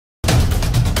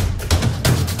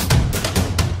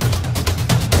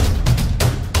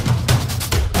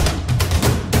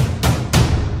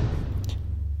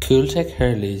Cooltech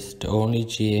Hurleys, the only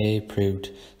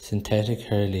GAA-approved synthetic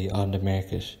hurley on the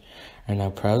market, are now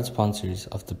proud sponsors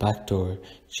of the Backdoor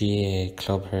GAA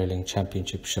Club Hurling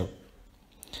Championship Show.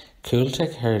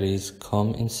 Cooltech Hurleys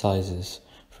come in sizes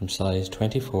from size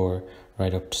 24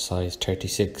 right up to size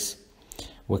 36,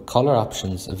 with colour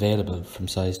options available from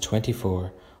size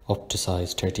 24 up to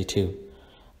size 32.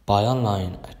 Buy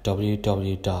online at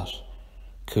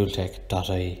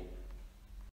www.cooltech.ie.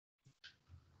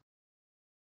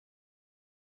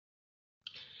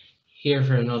 Here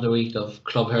for another week of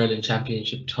Club Hurling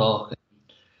Championship talk.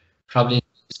 Probably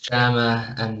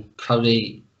drama and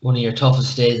probably one of your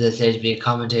toughest days, I'd say, to be a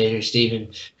commentator,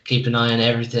 Stephen. Keep an eye on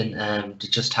everything that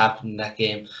just happened in that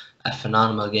game. A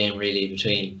phenomenal game, really,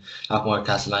 between Lockmore,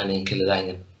 Castleiney and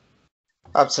Kildangan.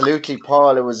 Absolutely,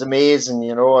 Paul. It was amazing,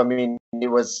 you know. I mean,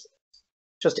 it was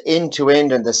just end to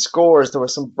end, and the scores, there were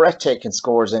some breathtaking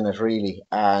scores in it, really.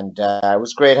 And it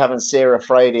was great having Sarah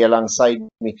Friday alongside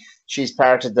me. She's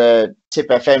part of the Tip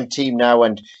FM team now,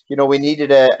 and you know, we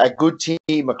needed a good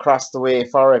team across the way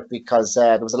for it, because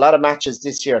there was a lot of matches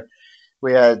this year.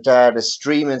 We had the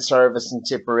streaming service in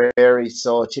Tipperary,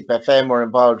 so Tip FM were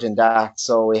involved in that.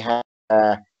 So we had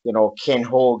you know, Ken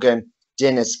Hogan,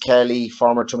 Dennis Kelly,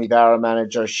 former Tummydara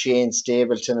manager, Shane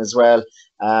Stapleton as well,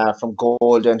 from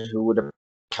Golden, who would have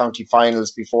county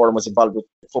finals before and was involved with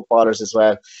footballers as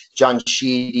well. John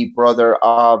Sheedy, brother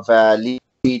of Lee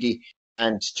Sheedy,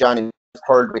 and Johnny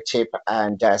hurled with Tip,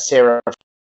 and Sarah,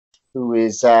 who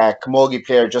is a camogie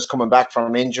player just coming back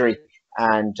from injury.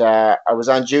 And I was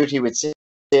on duty with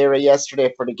Sarah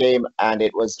yesterday for the game, and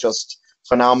it was just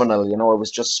phenomenal. You know, it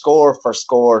was just score for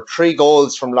score, 3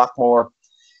 goals from Lockmore,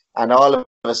 and all of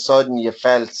a sudden you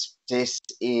felt this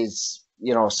is,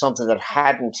 you know, something that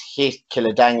hadn't hit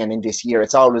Kildangan in this year.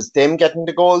 It's always them getting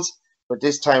the goals, but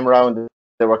this time around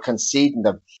they were conceding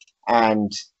them.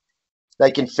 And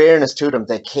like, in fairness to them,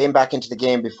 they came back into the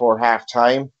game before half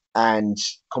time, and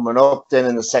coming up then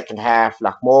in the second half,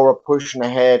 Lockmore were pushing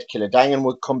ahead, Kildangan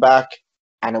would come back,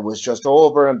 and it was just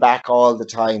over and back all the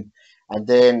time. And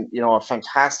then, you know, a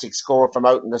fantastic score from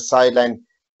out in the sideline.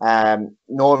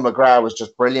 Noel McGrath was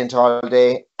just brilliant all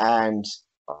day, and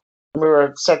we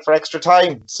were set for extra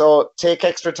time. So take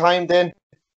extra time then.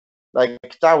 Like,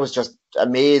 that was just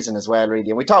amazing as well, really.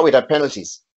 And we thought we'd have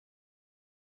penalties.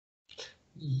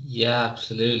 Yeah,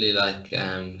 absolutely. Like,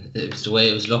 it was the way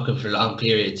it was looking for long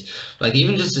periods. Like,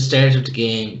 even just the start of the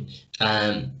game,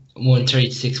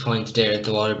 136 points there at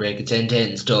the water break. It's end-to-end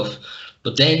and stuff.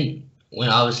 But then, when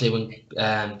Lockmore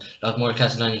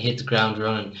Castleiney hit the ground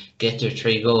running, get their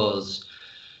 3 goals,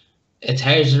 it's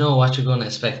hard to know what you're going to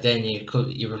expect then.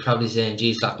 You were probably saying,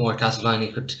 geez, Lockmore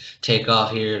Castleiney could take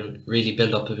off here and really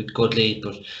build up a good lead,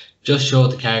 but just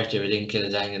showed the character within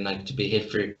Kildangan, like, to be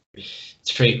hit for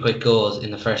 3 quick goals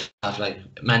in the first half. Like,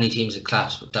 many teams had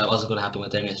collapsed, but that wasn't going to happen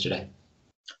with them yesterday.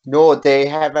 No, they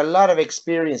have a lot of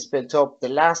experience built up. The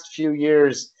last few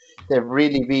years, they've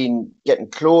really been getting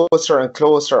closer and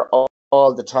closer all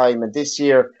the time, and this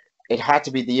year, it had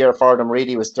to be the year for them,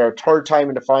 really. It was their 3rd time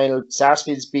in the final.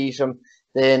 Sarsfields beat them.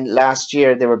 Then last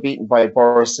year they were beaten by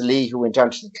Borrisoleigh, who went on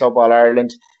to the Club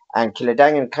All-Ireland. And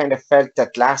Kildangan kind of felt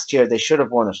that last year they should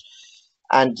have won it.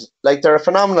 And like, they're a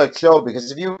phenomenal club,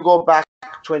 because if you go back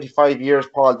 25 years,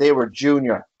 Paul, they were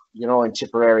junior, you know, in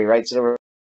Tipperary, right? So they were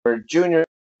a junior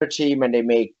team, and they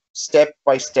make step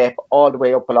by step all the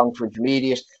way up along to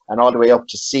intermediate and all the way up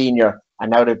to senior.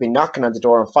 And now they've been knocking on the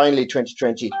door, and finally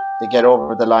 2020 they get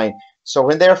over the line. So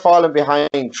when they're falling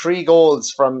behind 3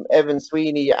 goals from Evan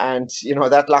Sweeney and, you know,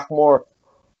 that Lockmore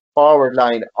forward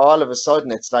line, all of a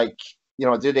sudden it's like, you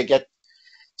know, do they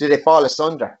fall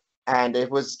asunder? And it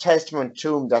was testament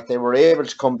to them that they were able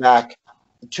to come back.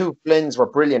 The 2 Flynns were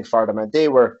brilliant for them, and they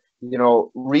were, you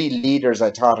know, real leaders, I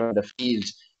thought, on the field.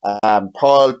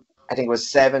 Paul, I think it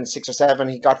was 6 or 7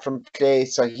 he got from play,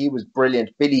 so he was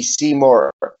brilliant. Billy Seymour,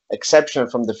 exceptional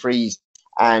from the frees,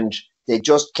 and they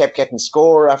just kept getting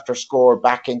score after score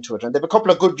back into it. And they have a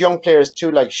couple of good young players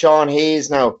too, like Sean Hayes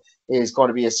now is going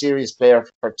to be a serious player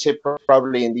for Tip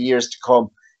probably in the years to come.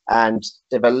 And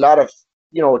they have a lot of,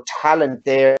 you know, talent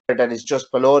there that is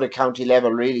just below the county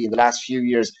level, really. In the last few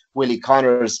years, Willie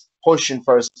Connors pushing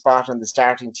for a spot on the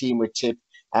starting team with Tip,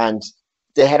 and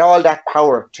they had all that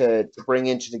power to bring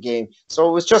into the game.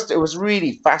 So it was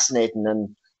really fascinating.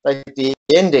 And like, the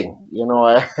ending, you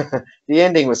know, the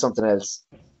ending was something else.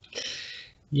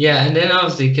 Yeah, and then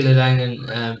obviously Kildangan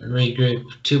regroup,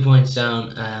 2 points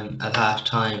down at half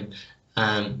time.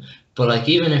 But like,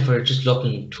 even if we're just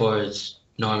looking towards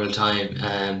normal time.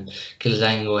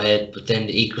 Killadangan go ahead, but then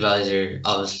the equaliser,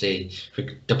 obviously, for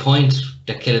the point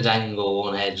that Killadangan go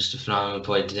one ahead, just a phenomenal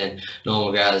point, and then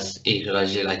Noel McGrath's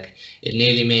equaliser, like, it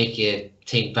nearly make you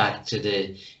think back to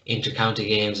the inter-county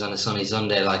games on a sunny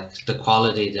Sunday, like the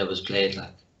quality that was played,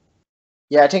 like.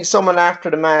 Yeah, I think someone after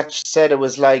the match said it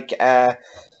was like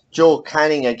Joe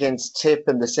Canning against Tip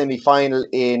in the semi-final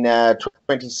in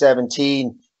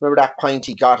 2017. Remember that point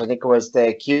he got? I think it was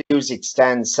the Cusick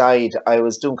stand side. I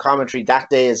was doing commentary that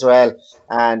day as well,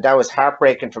 and that was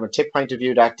heartbreaking from a Tip point of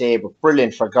view that day, but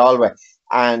brilliant for Galway.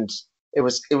 And it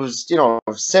was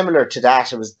similar to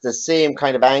that. It was the same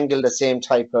kind of angle, the same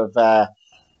type of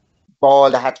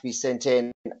ball that had to be sent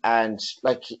in, and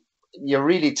like you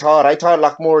really thought, I thought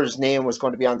Lochmore's name was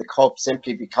going to be on the cup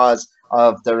simply because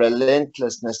of the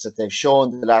relentlessness that they've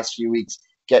shown the last few weeks,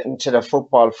 getting to the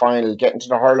football final, getting to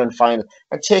the hurling final,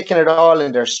 and taking it all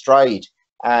in their stride.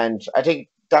 And I think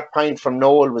that point from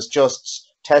Noel was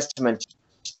just testament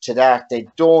to that. They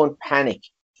don't panic.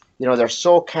 They're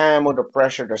so calm under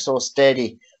pressure. They're so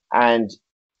steady. And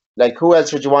like, who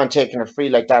else would you want taking a free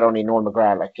like that? Only Noel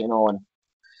McGrath, and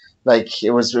like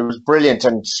it was brilliant,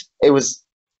 and it was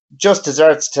just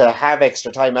deserves to have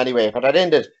extra time anyway. If it had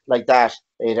ended like that,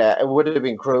 it would have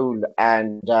been cruel,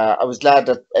 and I was glad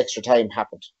that extra time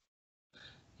happened.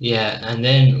 Yeah, and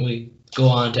then we go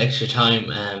on to extra time.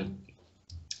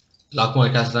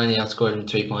 Lochmore Castellani outscored them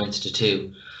 3 points to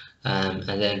 2, and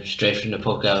then straight from the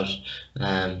puck out,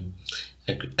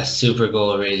 a super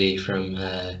goal really from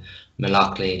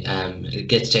Malachley. It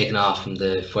gets taken off from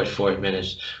the 44th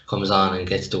minute, comes on and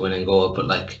gets the winning goal. But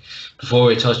like, before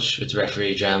we touch with the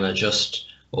referee drama, just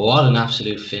what an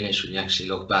absolute finish when you actually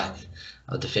look back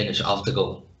at the finish of the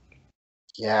goal.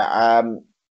 Yeah,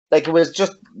 like it was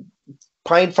just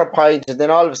point for point, and then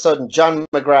all of a sudden John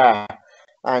McGrath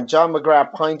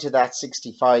pointed at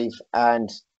 65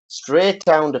 and straight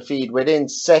down the field within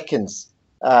seconds.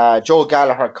 Joe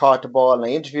Gallagher caught the ball, and I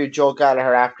interviewed Joe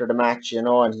Gallagher after the match,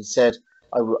 and he said,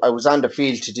 I was on the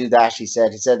field to do that. He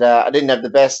said, I didn't have the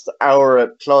best hour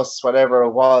plus, whatever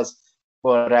it was,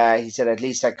 but he said, at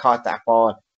least I caught that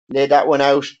ball, laid that one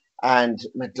out. And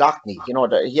McLaughlin,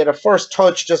 he had a first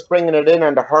touch, just bringing it in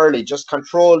on the hurley, just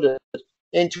controlled it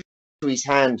into his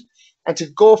hand. And to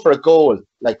go for a goal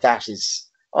like that is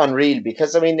unreal,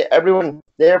 because, I mean, everyone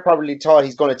there probably thought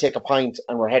he's going to take a point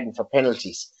and we're heading for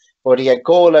penalties. But he had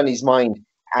goal on his mind,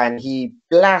 and he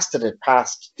blasted it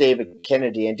past David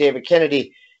Kennedy. And David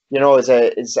Kennedy,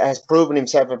 has proven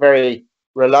himself a very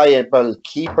reliable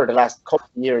keeper the last couple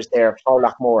of years there for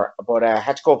Lochmore. But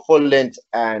had to go full length,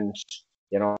 and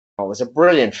it was a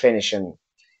brilliant finish. And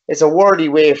it's a worthy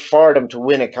way for them to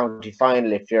win a county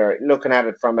final if you're looking at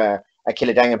it from a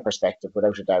Killadangan perspective,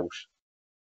 without a doubt.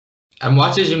 And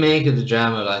what did you make of the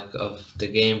drama, like, of the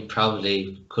game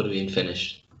probably could have been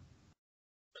finished?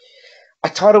 I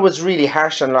thought it was really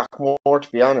harsh on Lochmore,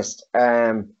 to be honest.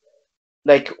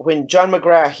 Like when John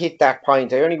McGrath hit that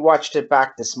point, I only watched it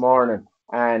back this morning,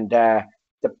 and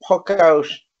the puck out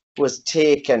was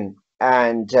taken,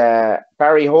 and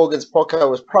Barry Hogan's puck out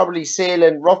was probably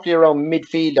sailing roughly around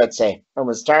midfield, I'd say, and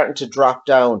was starting to drop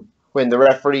down when the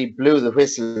referee blew the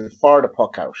whistle for the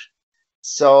puck out.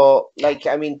 So, like,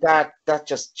 I mean, that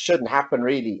just shouldn't happen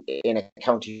really in a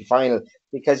county final,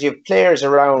 because you have players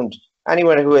around.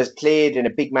 Anyone who has played in a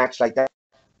big match like that,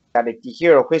 if you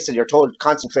hear a whistle, you're told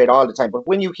concentrate all the time. But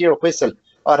when you hear a whistle,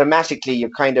 automatically you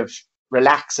kind of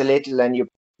relax a little, and you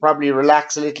probably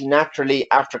relax a little naturally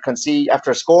after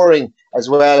scoring as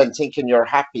well, and thinking you're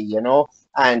happy,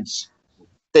 And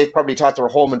they probably thought they were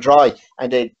home and dry,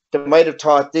 and they might have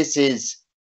thought this is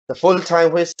the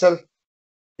full-time whistle.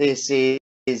 This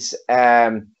is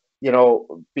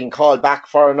being called back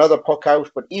for another puck out.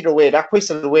 But either way, that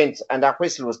whistle went, and that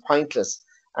whistle was pointless.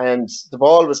 And the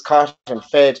ball was caught and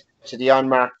fed to the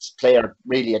unmarked player,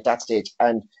 really, at that stage.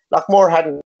 And Lochmore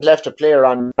hadn't left a player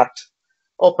unmarked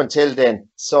up until then.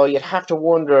 So you'd have to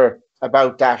wonder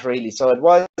about that, really. So it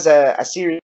was a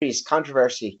serious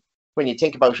controversy when you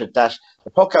think about it, that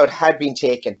the puck out had been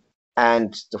taken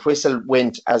and the whistle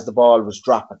went as the ball was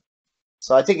dropping.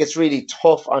 So I think it's really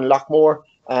tough on Lochmore,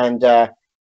 and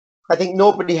I think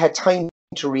nobody had time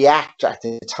to react at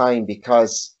the time,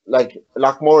 because like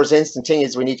Lochmore's instant thing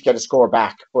is we need to get a score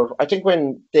back. But I think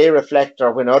when they reflect,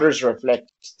 or when others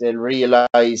reflect, they'll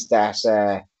realise that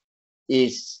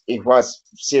it was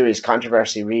serious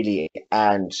controversy, really.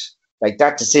 And like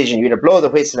that decision, you either blow the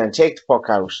whistle and take the puck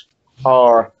out,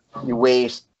 or you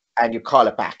wait and you call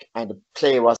it back. And the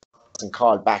play wasn't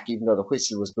called back, even though the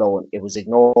whistle was blown. It was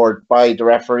ignored by the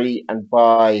referee and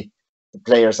by the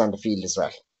players on the field as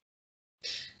well.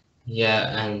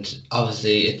 Yeah, and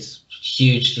obviously it's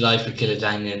huge delight for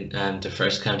Kildangan and the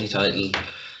first county title.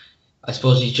 I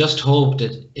suppose you just hope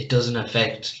that it doesn't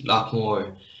affect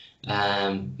Lockmore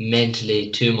mentally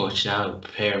too much now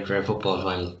preparing for a football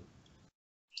final.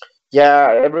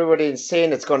 Yeah, everybody's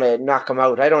saying it's going to knock them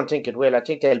out. I don't think it will. I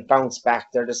think they'll bounce back.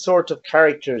 They're the sort of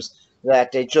characters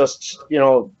that they just,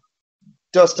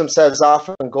 dust themselves off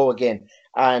and go again.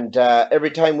 And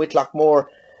every time with Lockmore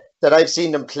that I've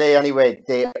seen them play anyway,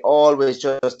 they always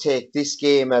just take this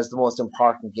game as the most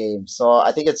important game. So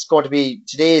I think it's going to be,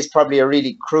 today is probably a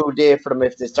really cruel day for them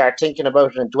if they start thinking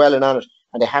about it and dwelling on it,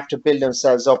 and they have to build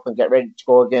themselves up and get ready to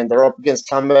go again. They're up against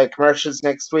Clonmel Commercials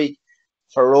next week.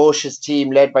 Ferocious team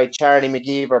led by Charlie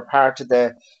McGeever, part of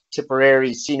the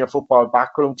Tipperary senior football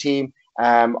backroom team.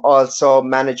 Also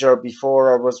manager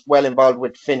before, or was well involved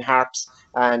with Finn Harps,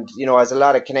 and has a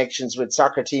lot of connections with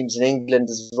soccer teams in England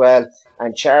as well.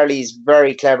 And Charlie's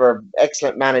very clever,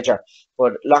 excellent manager.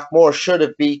 But Lockmore should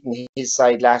have beaten his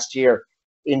side last year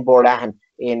in Borlahan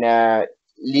in the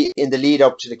lead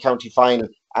up to the county final,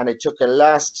 and it took a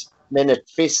last minute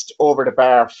fist over the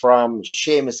bar from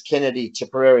Seamus Kennedy,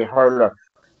 Tipperary hurler,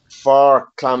 for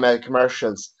Clonmel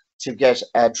Commercials to get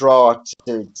a draw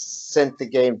to send the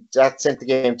game. That sent the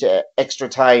game to extra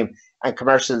time, and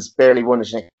Commercials barely won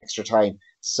it in extra time.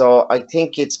 So I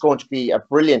think it's going to be a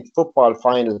brilliant football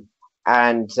final,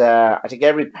 and I think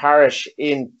every parish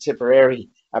in Tipperary,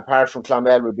 apart from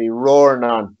Clonmel, will be roaring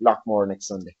on Lockmore next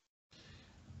Sunday.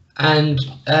 And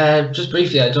just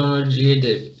briefly, I don't know if you heard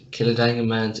the Kildangan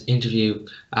man's interview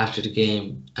after the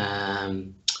game.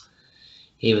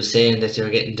 He was saying that they were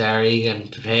getting Dara Egan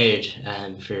prepared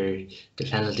for the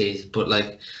penalties. But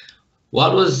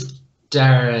what was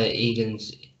Dara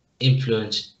Egan's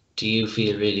influence, do you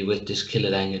feel, really, with this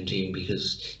Kildangan team?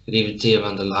 Because you could even see him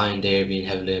on the line there being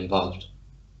heavily involved.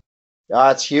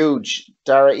 It's huge.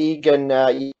 Dara Egan,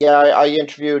 I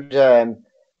interviewed the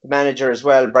manager as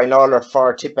well, Brian Lawler,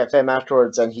 for Tip FM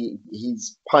afterwards, and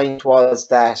his point was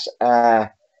that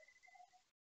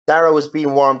Dara was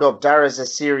being warmed up. Dara's a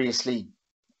seriously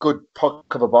good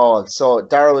puck of a ball. So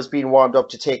Dara was being warmed up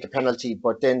to take a penalty,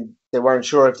 but then they weren't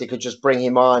sure if they could just bring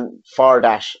him on for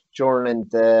that during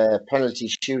the penalty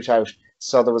shootout.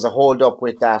 So there was a hold up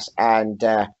with that. And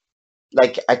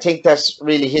I think that's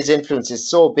really his influence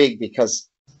is so big because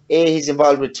he's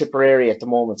involved with Tipperary at the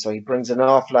moment. So he brings an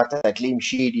awful lot that Liam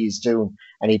Sheedy is doing,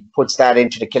 and he puts that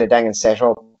into the Kildangan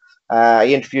setup. I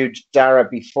interviewed Dara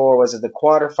before, was it the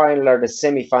quarter-final or the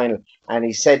semi-final? And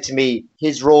he said to me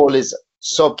his role is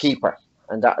sub-keeper,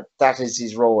 and that is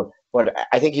his role. But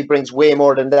I think he brings way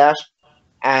more than that.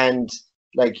 And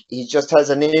he just has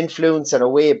an influence and a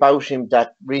way about him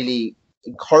that really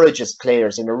encourages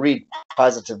players in a really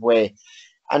positive way.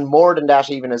 And more than that,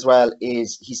 even as well,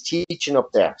 is he's teaching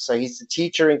up there. So he's the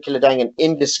teacher in Kildangan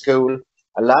in the school.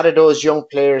 A lot of those young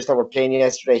players that were playing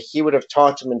yesterday, he would have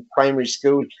taught them in primary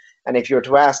school. And if you were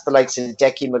to ask the likes of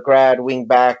Decky McGrath, wing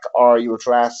back, or you were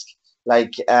to ask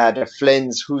the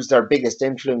Flynns, who's their biggest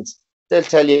influence, they'll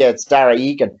tell you it's Dara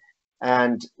Egan.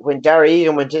 And when Dara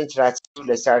Egan went into that school,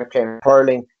 they started playing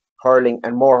hurling,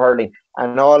 and more hurling.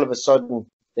 And all of a sudden,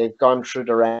 they've gone through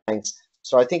the ranks.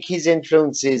 So I think his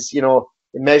influence is,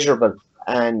 immeasurable,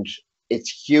 and it's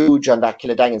huge on that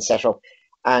Kildangan setup.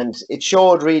 And it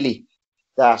showed really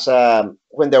that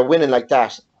when they're winning like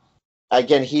that,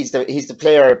 again, he's the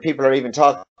player people are even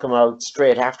talking about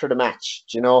straight after the match,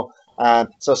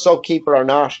 So sub-keeper or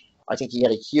not, I think he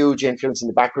had a huge influence in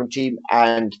the backroom team.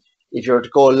 And if you were to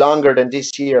go longer than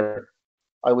this year,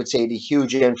 I would say the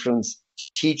huge influence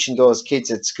teaching those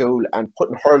kids at school and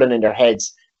putting hurling in their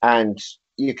heads. And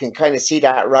you can kind of see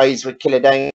that rise with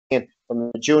Kildangan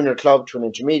from a junior club to an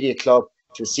intermediate club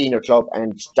to a senior club.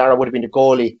 And Dara would have been the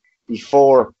goalie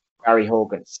before Barry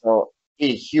Hogan. So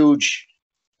a huge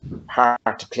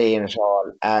part to play in it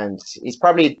all, and he's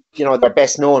probably their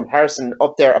best known person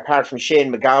up there apart from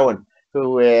Shane McGowan,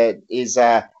 who is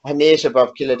a native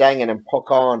of Kildangan and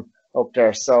Puckon up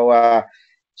there. So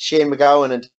Shane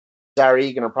McGowan and Dara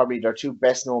Egan are probably their two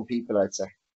best known people, I'd say.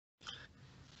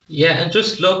 Yeah, and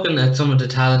just looking at some of the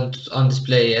talent on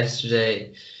display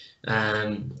yesterday,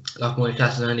 Lockmore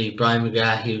Castellani, Brian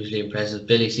McGrath, hugely impressive,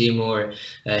 Billy Seymour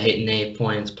hitting 8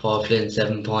 points, Paul Flynn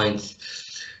 7 points.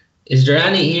 Is there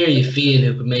any here you feel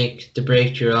who could make the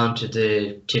breakthrough onto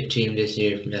the Tip team this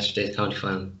year from yesterday's county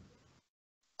final?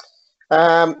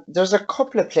 There's a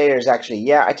couple of players actually.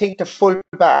 Yeah, I think the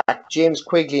fullback James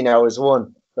Quigley now is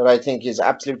one that I think is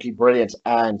absolutely brilliant,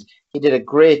 and he did a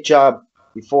great job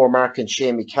before marking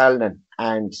Shamey Callanan,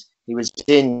 and he was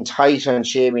in tight on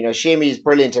Shamey. Now Shamey is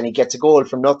brilliant and he gets a goal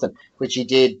from nothing, which he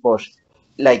did, but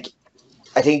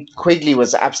I think Quigley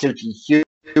was absolutely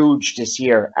huge this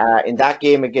year in that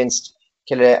game against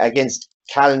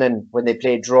Callan when they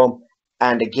played Drum,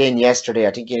 and again yesterday.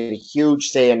 I think he had a huge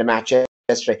say in the match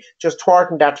yesterday, just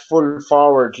thwarting that full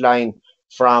forward line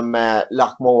from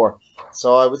Lochmore.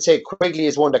 So I would say Quigley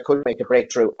is one that could make a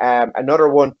breakthrough. Another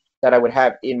one that I would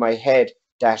have in my head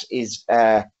that is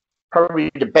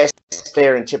probably the best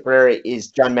player in Tipperary is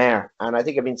John Maher, and I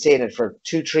think I've been saying it for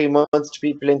 2-3 months to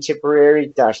people in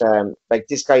Tipperary that like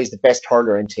this guy is the best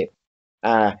hurler in Tip.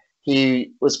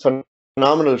 He was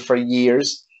phenomenal for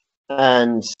years,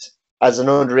 and as an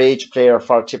underage player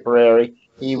for Tipperary,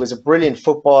 he was a brilliant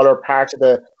footballer, part of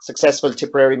the successful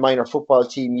Tipperary minor football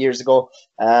team years ago,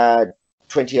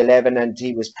 2011, and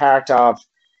he was part of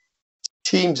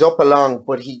teams up along,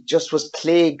 but he just was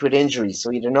plagued with injuries.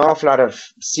 So he had an awful lot of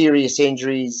serious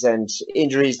injuries and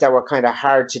injuries that were kind of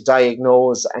hard to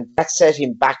diagnose, and that set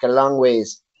him back a long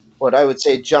ways. But I would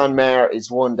say John Maher is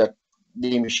one that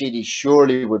Liam Sheedy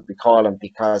surely would be calling,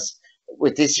 because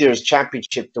with this year's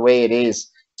championship the way it is,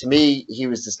 to me, he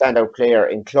was the standout player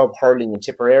in club hurling in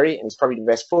Tipperary, and he's probably the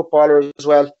best footballer as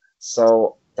well.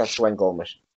 So that's who I'm going with.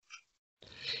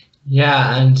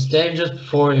 Yeah, and then just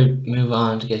before we move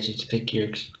on to get you to pick your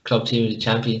club team of the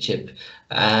championship,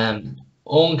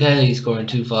 Owen Kelly scoring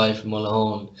 2-5 for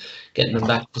Mullinholm, getting them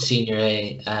back to Senior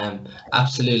A,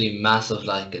 absolutely massive,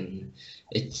 like, and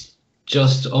it's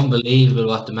just unbelievable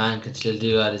what the man can still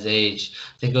do at his age.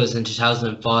 I think it was in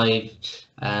 2005,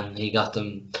 he got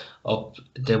them up.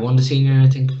 They won the senior, I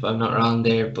think, if I'm not wrong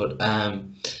there. But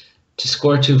to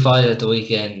score 2-5 at the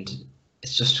weekend,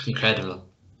 it's just incredible.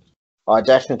 Oh,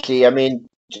 definitely. I mean,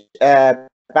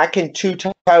 back in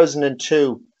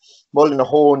 2002,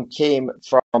 Mullinholm came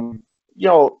from,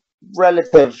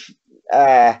 relative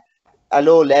a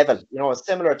low level,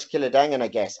 similar to Killadangan, I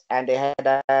guess. And they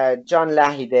had John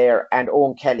Lahey there and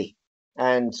Owen Kelly.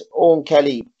 And Owen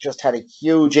Kelly just had a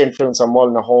huge influence on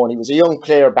Mullinholm. He was a young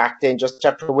player back then, just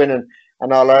after winning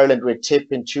an All-Ireland with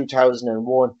Tip in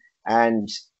 2001. And,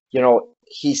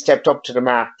 he stepped up to the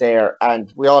mark there,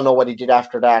 and we all know what he did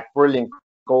after that. Brilliant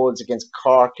goals against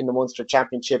Cork in the Munster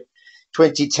Championship.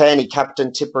 2010, he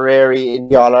captained Tipperary in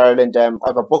the All-Ireland. I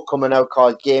have a book coming out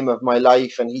called Game of My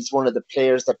Life, and he's one of the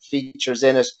players that features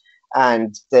in it.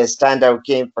 And the standout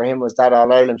game for him was that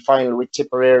All-Ireland final with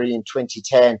Tipperary in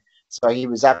 2010. So he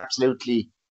was absolutely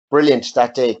brilliant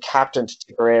that day, captain to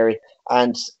Tipperary.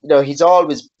 And, he's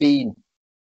always been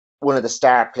one of the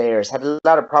star players. Had a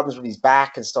lot of problems with his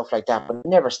back and stuff like that, but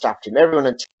never stopped him. Everyone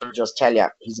in Tipperary just tell you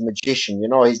he's a magician.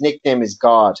 His nickname is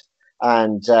God,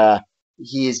 and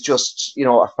he is just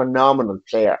a phenomenal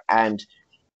player. And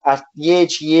at the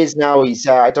age he is now, he's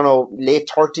I don't know, late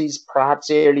 30s, perhaps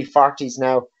early 40s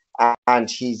now, and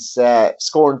he's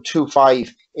scoring 2-5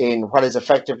 in what is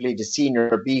effectively the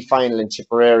Senior B final in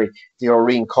Tipperary, the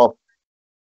Oreen Cup.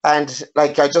 And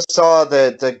like, I just saw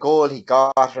the goal he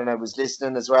got, and I was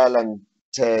listening as well, and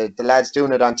to the lads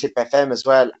doing it on Tip FM as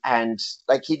well. And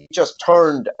like, he just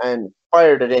turned and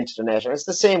fired it into the net. And it's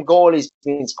the same goal he's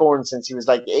been scoring since he was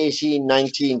like 18,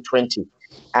 19, 20.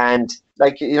 And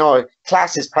like,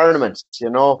 class is paramount,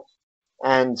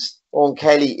 And Owen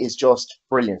Kelly is just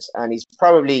brilliant. And he's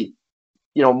probably,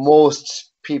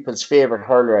 most people's favourite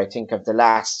hurler, I think, of the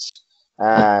last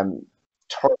 30,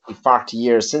 40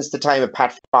 years, since the time of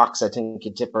Pat Fox, I think,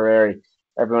 in Tipperary.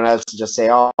 Everyone else would just say,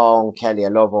 oh, Owen Kelly, I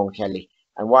love Owen Kelly.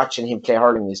 And watching him play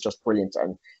hurling is just brilliant.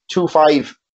 And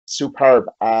 2-5, superb.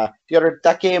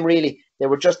 That game, really, they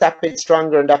were just that bit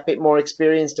stronger and that bit more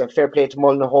experienced, and fair play to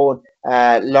Mullinholm.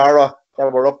 Laura,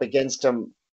 that were up against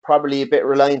them, probably a bit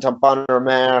reliant on Bonner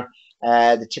Maher.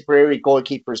 The Tipperary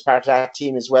goalkeeper is part of that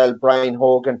team as well, Brian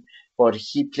Hogan, but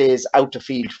he plays out the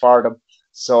field for them.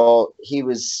 So he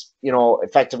was,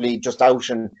 effectively just out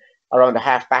and around a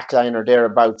half back line or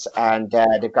thereabouts. And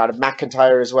they've got a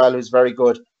McIntyre as well, who's very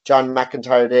good. John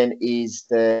McIntyre then is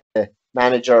the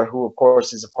manager, who of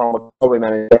course is a former Galway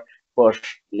manager. But,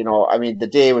 the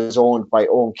day was owned by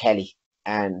Owen Kelly.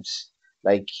 And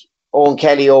like, Owen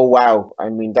Kelly, oh wow.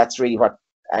 That's really what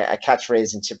a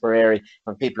catchphrase in Tipperary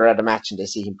when people are at a match and they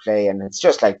see him play. And it's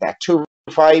just like that.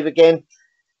 2-5 again.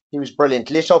 He was brilliant.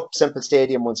 Lit up Semple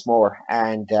Stadium once more,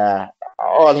 and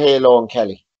all hail Owen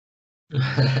Kelly.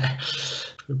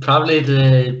 Probably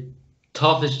the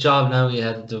toughest job now we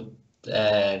had to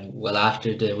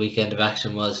after the weekend of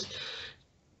action was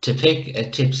to pick a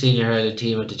Tip senior hurling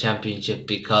team at the championship,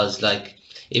 because like,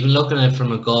 even looking at it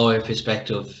from a Galway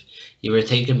perspective, You were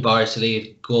thinking Barcelona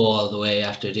would go all the way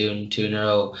after doing two in a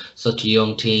row. Such a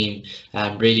young team,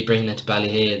 really bringing it to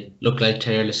Ballyhale. Looked like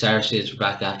Taylor Sarsfields were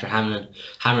back after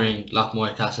hammering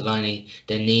Lockmore Castellani.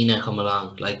 Then Nina come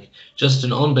along. Like, just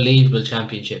an unbelievable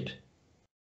championship.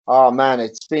 Oh man,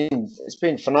 it's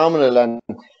been phenomenal, and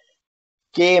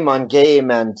game on game,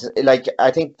 and like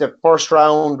I think the first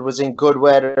round was in good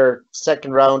weather,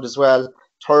 second round as well,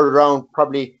 third round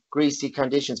probably greasy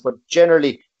conditions, but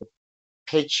generally the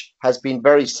pitch has been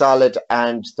very solid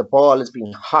and the ball has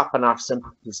been hopping off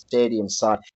Simple Stadium.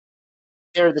 So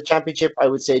here of the championship, I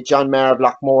would say John Mayer of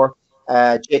Lockmore,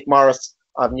 Jake Morris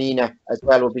of Nina as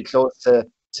well would be close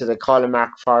to the calling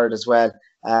mark for it as well.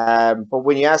 But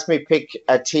when you asked me to pick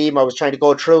a team, I was trying to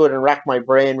go through it and rack my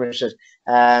brain with it.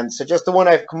 So just the one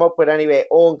I've come up with anyway,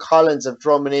 Owen Collins of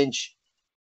Drum and Inch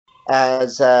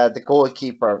as the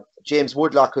goalkeeper. James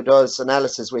Woodlock, who does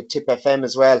analysis with Tip FM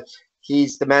as well,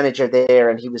 he's the manager there,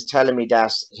 and he was telling me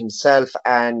that himself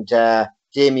and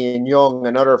Damien Young,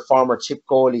 another former Tip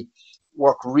goalie,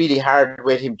 worked really hard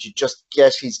with him to just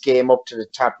get his game up to the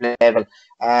top level.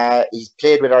 He's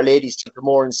played with Our Ladies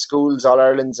Tippermore in schools, All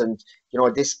Irelands, and you know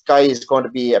this guy is going to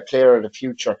be a player of the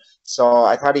future. So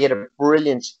I thought he had a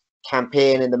brilliant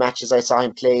campaign in the matches I saw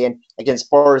him playing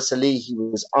against Borrisoleigh. He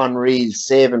was unreal,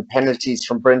 saving penalties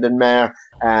from Brendan Maher.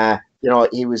 You know,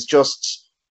 he was just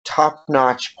top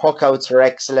notch. Puck outs were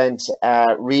excellent.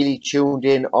 Really tuned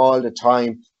in all the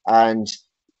time and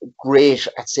great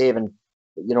at saving.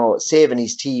 You know, saving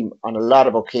his team on a lot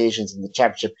of occasions in the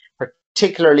championship,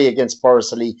 particularly against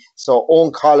Borrisoleigh. So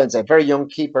Owen Collins, a very young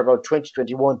keeper, about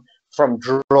 2021 from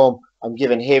Drum. I'm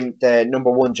giving him the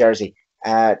 #1 jersey.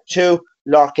 2,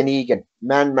 Larkin Egan,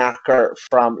 man marker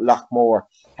from Lockmore.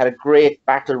 Had a great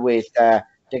battle with, I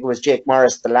think it was Jake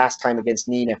Morris the last time against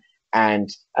Nina, and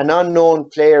an unknown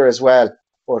player as well,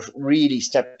 but really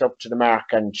stepped up to the mark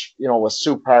and, you know, was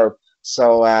superb.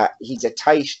 So he's a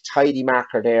tidy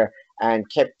marker there and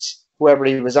kept whoever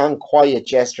he was on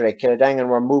quiet yesterday. Kildangan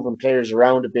were moving players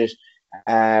around a bit,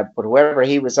 but whoever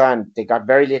he was on, they got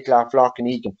very little off Larkin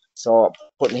Egan. So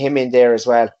putting him in there as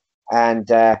well. And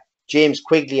James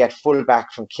Quigley at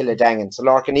fullback from Kildangan. So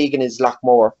Larkin Egan is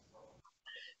Lockmore.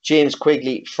 James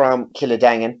Quigley from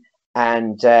Kildangan.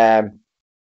 And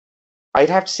I'd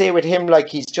have to say with him, like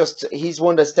he's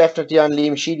one that's definitely on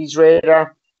Liam Sheedy's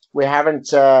radar. We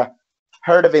haven't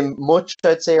heard of him much,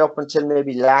 I'd say, up until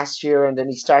maybe last year, and then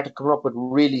he started coming up with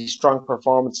really strong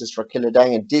performances for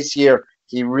Kildangan. This year,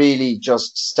 he really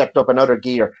just stepped up another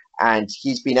gear, and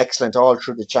he's been excellent all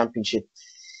through the championship.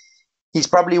 He's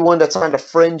probably one that's on the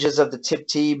fringes of the Tip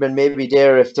team, and maybe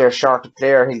there, if they're short a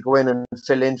player, he'll go in and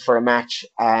fill in for a match.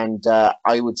 And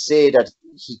I would say that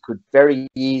he could very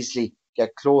easily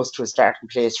get close to a starting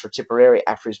place for Tipperary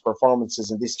after his performances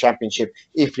in this championship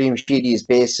if Liam Sheedy is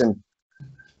basing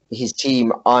his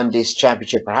team on this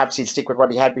championship. Perhaps he'll stick with what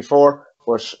he had before,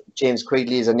 but James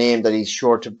Quigley is a name that he's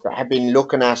sure to have been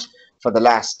looking at for the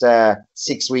last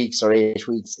 6 weeks or 8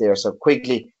 weeks there. So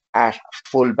Quigley at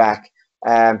fullback.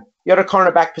 The other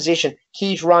cornerback position,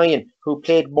 Keith Ryan, who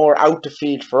played more out the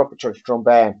field for Upperchurch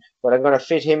Drumban, but I'm going to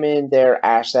fit him in there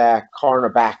at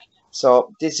cornerback.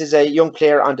 So this is a young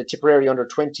player on the Tipperary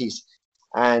under-20s,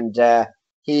 and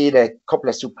he had a couple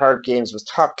of superb games, was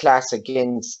top class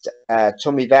against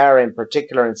Tumivara in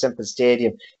particular in Simple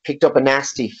Stadium, picked up a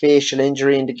nasty facial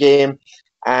injury in the game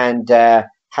and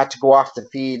had to go off the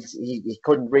field. He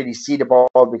couldn't really see the ball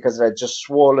because it had just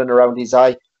swollen around his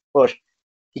eye, but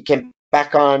he came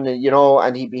back on, you know,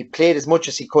 and he played as much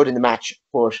as he could in the match,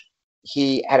 but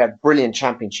he had a brilliant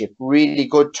championship, really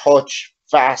good touch,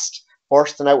 fast,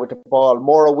 bursting out with the ball,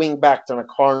 more a wing back than a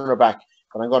cornerback.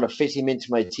 And I'm going to fit him into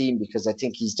my team because I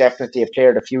think he's definitely a player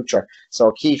of the future.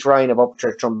 So Keith Ryan of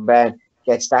Upchurch Drumban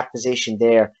gets that position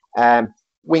there.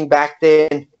 Wing back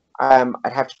then,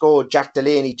 I'd have to go Jack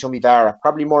Delaney, Tumivara.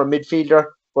 Probably more a midfielder,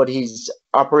 but he's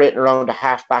operating around a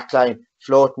half back line,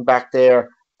 floating back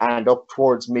there and up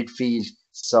towards midfield.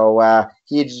 So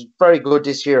he's very good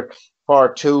this year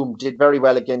for Toom. Did very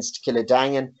well against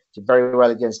Kildangan, did very well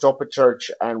against Upchurch,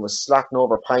 and was slotting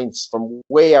over pints from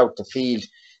way out the field.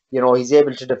 You know, he's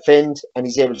able to defend and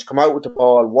he's able to come out with the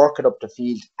ball, work it up the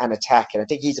field and attack. And I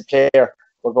think he's a player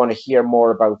we're going to hear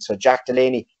more about. So Jack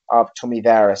Delaney of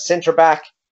Tumivara. Centre back,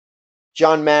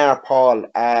 John Mayer, Paul.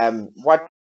 What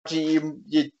do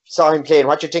you saw him playing?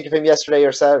 What do you think of him yesterday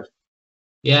yourself?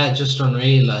 Yeah, just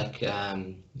unreal. Like,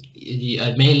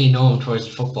 I'd mainly know him towards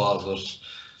the football, but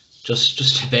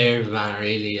just a bear of a man,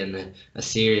 really, and a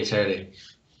serious hurler.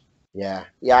 Yeah,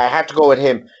 I had to go with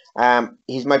him.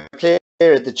 He's my player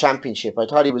at the championship. I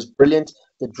thought he was brilliant.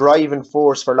 The driving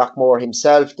force for Lockmore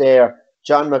himself there.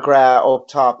 John McGrath up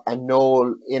top and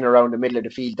Noel in around the middle of the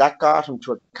field. That got him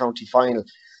to a county final.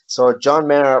 So John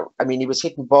Maher, I mean, he was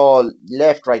hitting ball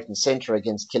left, right, and centre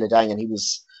against Kildangan. He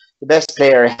was the best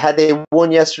player. Had they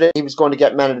won yesterday, he was going to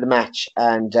get man of the match,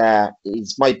 and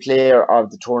he's my player of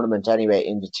the tournament anyway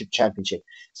in the Tip Championship.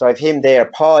 So I've him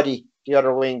there. Paddy, the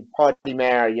other wing, Paddy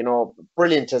Maher, you know,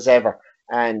 brilliant as ever.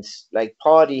 And like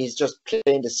Paddy, he's just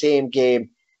playing the same game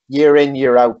year in,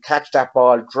 year out. Catch that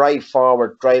ball, drive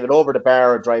forward, drive it over the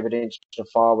bar, or drive it into the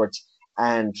forwards,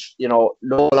 and you know,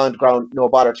 low on the ground, no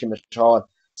bother to him at all.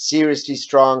 Seriously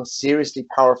strong, seriously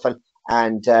powerful.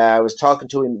 And I was talking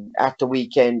to him at the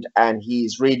weekend, and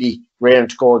he's really raring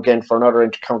to go again for another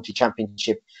inter-county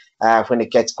championship when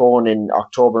it gets going in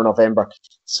October, November.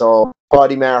 So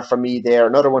Paddy Maher for me there.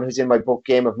 Another one who's in my book,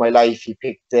 Game of My Life. He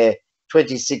picked the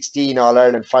 2016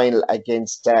 All-Ireland final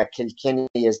against Kilkenny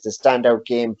as the standout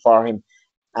game for him.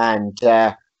 And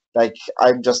like,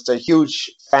 I'm just a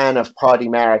huge fan of Paddy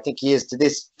Maher. I think he is to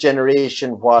this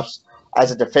generation what,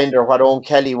 as a defender, what Owen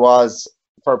Kelly was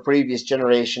for a previous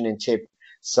generation in Tip.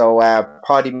 So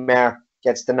Paddy Maher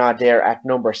gets the nod there at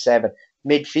number 7.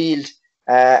 Midfield,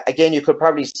 again, you could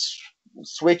probably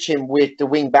switch him with the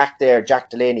wing back there, Jack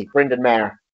Delaney, Brendan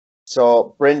Maher.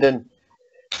 So Brendan,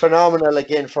 phenomenal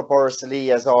again for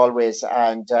Borrisoleigh as always,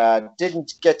 and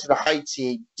didn't get to the heights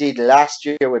he did last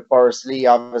year with Borrisoleigh,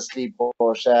 obviously, but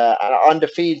on the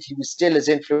field he was still as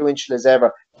influential as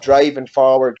ever, driving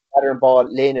forward, gathering ball,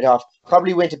 laying it off.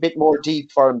 Probably went a bit more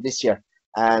deep for him this year,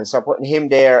 and so I'm putting him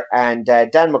there, and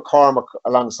Dan McCormack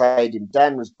alongside him.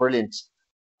 Dan was brilliant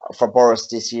for Boris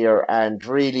this year and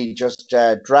really just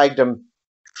dragged him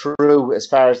through as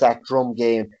far as that drum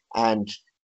game. And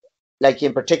like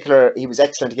in particular, he was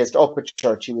excellent against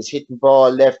Upperchurch. He was hitting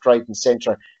ball left, right, and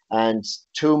centre. And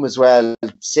Toom as well,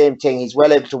 same thing. He's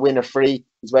well able to win a free.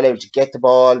 He's well able to get the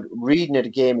ball. Reading of the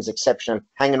game is exceptional.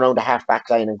 Hanging around the half-back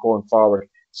line and going forward.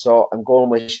 So I'm going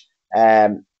with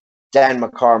Dan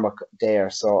McCormack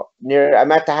there. So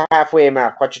I'm at the halfway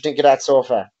mark. What do you think of that so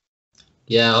far?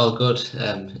 Yeah, all good.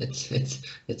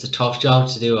 It's a tough job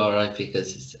to do, all right,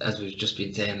 because as we've just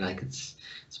been saying, like it's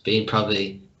been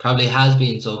probably has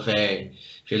been so far. If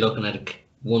you're looking at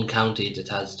one county that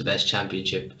has the best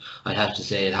championship, I'd have to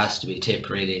say it has to be Tip,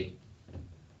 really.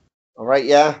 All right,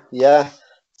 yeah.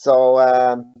 So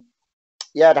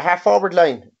the half forward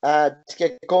line. To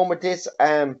get going with this,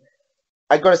 I'm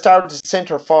going to start with the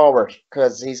centre forward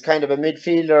because he's kind of a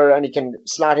midfielder and he can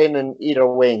slot in either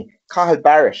wing. Cathal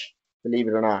Barrett, believe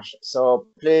it or not. So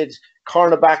played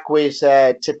cornerback with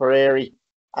Tipperary,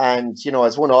 and you know,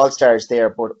 has won All-Stars there,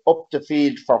 but up the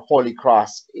field for Holy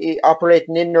Cross,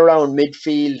 operating in and around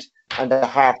midfield and the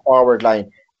half forward line.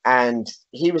 And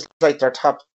he was like their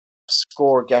top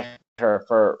score getter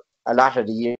for a lot of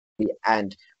the year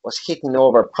and was hitting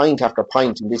over point after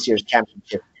point in this year's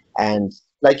championship. And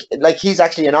like he's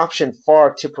actually an option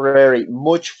for Tipperary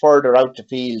much further out the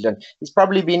field, and he's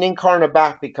probably been in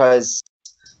cornerback because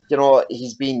you know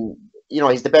he's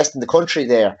the best in the country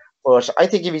there. But I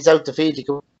think if he's out the field, he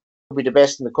could be the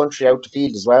best in the country out the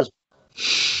field as well.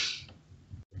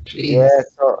 Jeez. Yeah,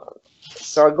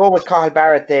 so I'll go with Cathal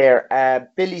Barrett there.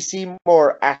 Billy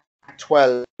Seymour at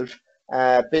 12.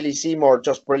 Billy Seymour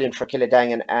just brilliant for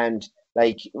Kildangan and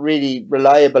like really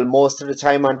reliable most of the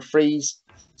time on frees.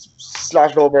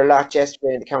 Slotted over a lot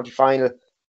yesterday in the county final.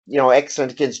 You know,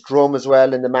 excellent against Drum as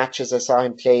well in the matches I saw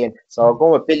him playing. So I'll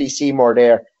go with Billy Seymour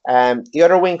there. The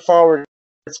other wing forward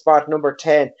spot, number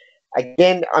 10.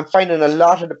 Again, I'm finding a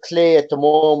lot of the play at the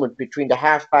moment between the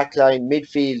half-back line,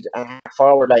 midfield, and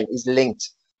half-forward line is linked.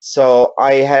 So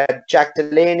I had Jack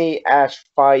Delaney at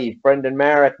 5, Brendan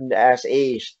Maher at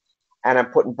 8, and I'm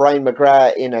putting Brian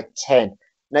McGrath in at 10.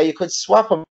 Now, you could swap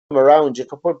them around. You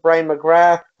could put Brian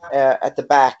McGrath at the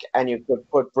back, and you could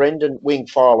put Brendan wing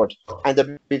forward, and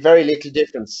there'd be very little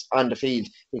difference on the field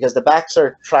because the backs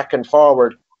are tracking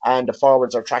forward and the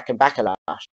forwards are tracking back a lot.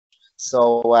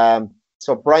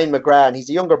 So Brian McGrath, and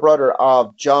he's a younger brother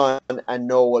of John and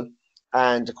Noel,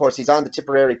 and of course he's on the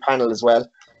Tipperary panel as well.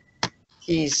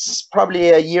 He's probably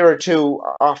a year or two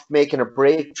off making a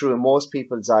breakthrough in most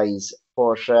people's eyes,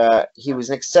 but he was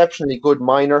an exceptionally good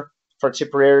minor for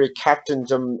Tipperary, captained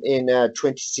them in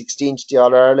 2016 to the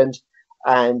All-Ireland,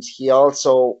 and he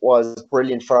also was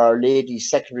brilliant for Our Lady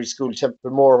Secondary School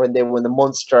Templemore when they won the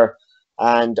Munster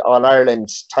and All-Ireland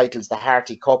titles, the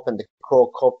Harty Cup and the Crow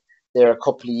Cup there a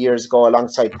couple of years ago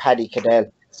alongside Paddy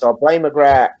Cadell. So Brian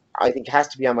McGrath, I think, has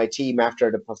to be on my team after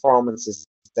the performances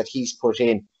that he's put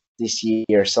in this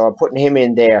year. So I'm putting him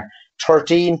in there.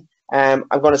 13, I'm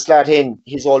going to slot in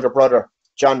his older brother,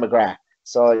 John McGrath.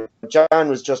 So John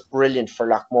was just brilliant for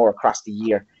Loughmore across the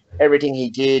year. everything he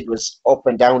did was up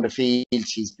and down the field.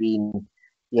 He's been,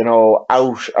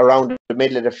 out around the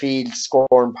middle of the field,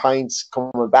 scoring points,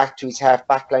 coming back to his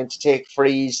half-back line to take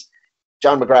frees.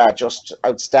 John McGrath, just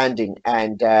outstanding.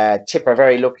 And Tipper,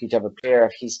 very lucky to have a player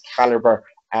of his calibre.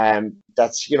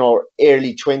 That's,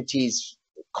 early 20s,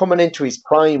 coming into his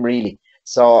prime, really.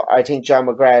 So I think John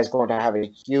McGrath is going to have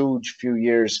a huge few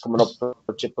years coming up for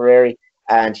Tipperary,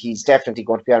 and he's definitely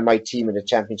going to be on my team in the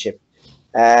championship.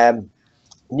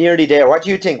 Nearly there. What do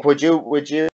you think? Would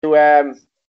you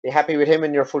be happy with him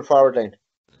in your full forward line?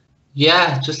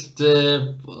 Yeah, just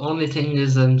the only thing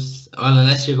is,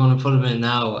 unless you're going to put him in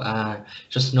now,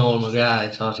 just Noel McGrath, I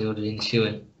thought he would have been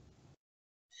chewing.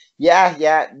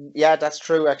 Yeah, that's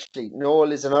true, actually.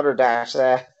 Noel is another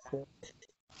that.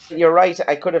 You're right.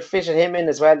 I could have fitted him in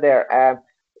as well there.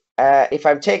 If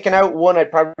I'm taking out one,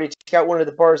 I'd probably take out one of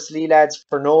the Borris-Lee lads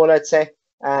for Noel, I'd say.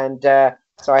 And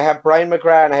so I have Brian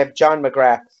McGrath and I have John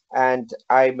McGrath. And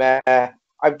I'm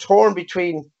torn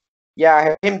between, I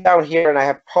have him down here and I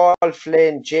have Paul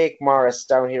Flynn, Jake Morris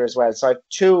down here as well. So I have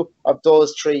two of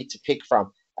those three to pick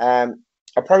from. I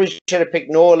probably should have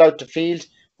picked Noel out the field,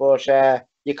 but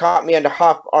you caught me on the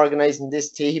hop organising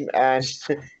this team, and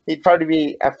he'd probably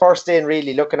be a first in,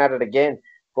 really, looking at it again.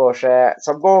 But so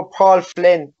I'm going Paul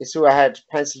Flynn is who I had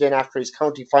penciled in after his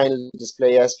county final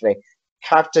display yesterday.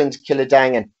 Captained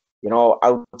Killadangan,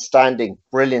 outstanding,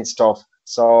 brilliant stuff.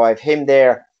 So I've him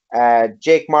there.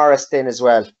 Jake Morris then as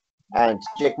well. And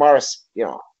Jake Morris,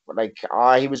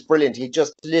 he was brilliant. He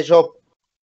just lit up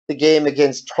the game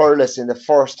against Thurles in the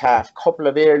first half. Couple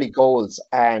of early goals,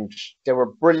 and there were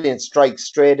brilliant strikes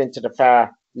straight into the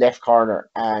far left corner,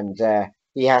 and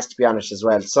he has to be on it as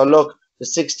well. So look, the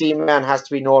 16-man has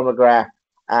to be Noel McGrath,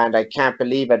 and I can't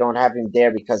believe I don't have him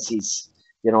there because he's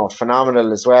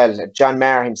phenomenal as well. John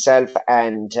Maher himself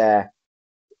and John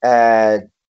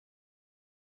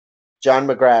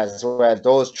McGrath as well.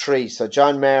 Those three. So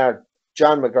John Maher,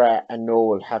 John McGrath, and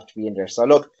Noel have to be in there. So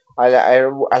look,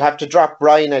 I'll have to drop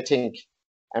Brian, I think,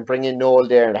 and bring in Noel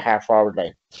there in the half forward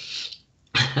line.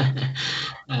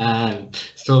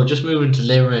 So just moving to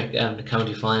Limerick and the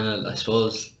county final, I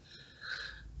suppose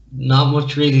not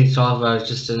much really to talk about.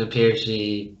 Just an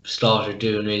apparently slaughter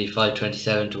doing really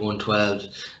 527 to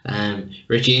 112.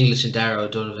 Richie English and Darrow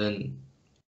Donovan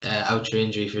out for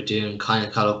injury for Doon kind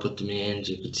of caught up with them in the end.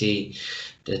 You could see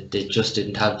that they just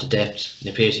didn't have the depth. They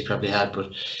apparently probably had,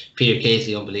 but Peter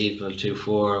Casey, unbelievable,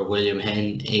 2-4. William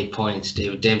Henn, 8 points.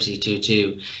 David Dempsey,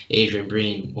 2-2. Adrian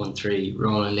Breen, 1-3.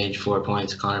 Ronan Lynch, 4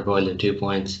 points. Conor Boylan, 2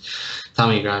 points.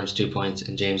 Tommy Grimes, 2 points.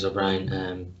 And James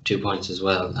O'Brien, 2 points as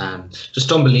well.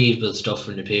 Just unbelievable stuff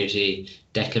from the PRT.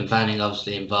 Declan Fanning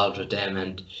obviously involved with them,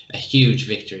 and a huge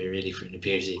victory really for the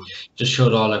PRT. Just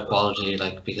showed all their quality,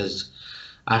 because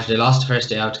after they lost the first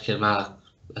day out to Kilmallock,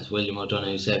 as William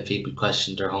O'Donoghue said, people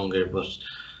questioned their hunger. But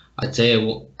I'd say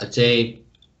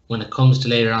when it comes to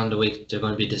later on in the week, they're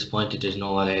going to be disappointed there's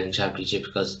no All-Ireland Championship,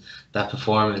 because that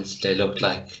performance, they looked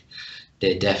like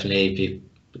they'd definitely be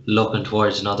looking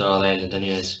towards another All-Ireland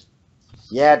anyways.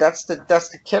 Yeah, that's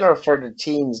the killer for the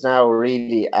teams now,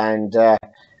 really. And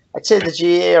I'd say the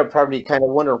GA are probably kind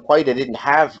of wondering why they didn't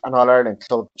have an All-Ireland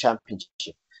Club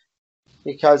Championship.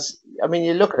 Because,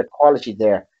 you look at the quality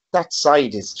there. That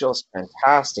side is just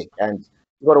fantastic. And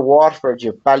you go to Waterford,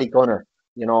 you have Ballygunner.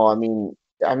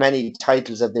 How many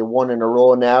titles have they won in a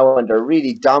row now? And they're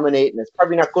really dominating. It's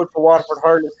probably not good for Waterford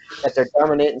hurling that they're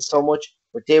dominating so much,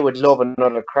 but they would love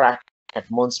another crack at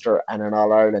Munster and an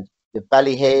All-Ireland. You have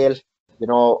Ballyhale,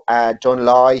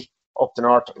 Dunloy up the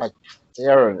north.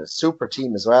 They're a super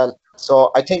team as well.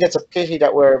 So I think it's a pity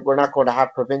that we're not going to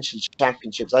have provincial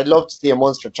championships. I'd love to see a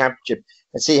Munster championship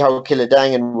and see how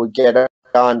Killadangan would get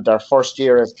on their first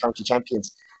year as county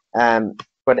champions.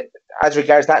 But as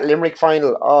regards that Limerick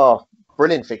final,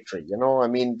 brilliant victory.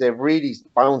 They've really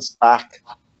bounced back.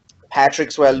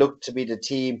 Patrickswell looked to be the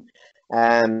team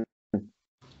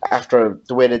after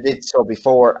the way they did so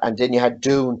before, and then you had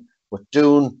Doon. With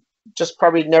Doon, just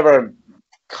probably never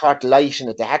caught light in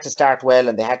it. They had to start well,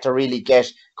 and they had to really get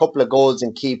a couple of goals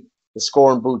and keep the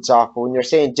scoring boots off. But when you're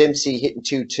saying Dempsey hitting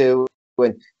 2-2,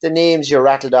 and the names you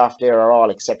rattled off there are all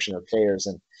exceptional players,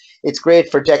 and it's great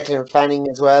for Declan Fanning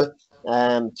as well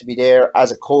to be there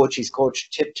as a coach. He's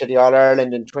coached Tip to the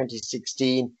All-Ireland in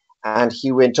 2016, and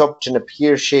he went up to the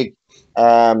Piershig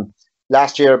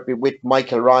last year with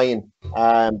Michael Ryan,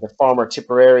 the former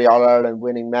Tipperary All-Ireland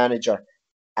winning manager,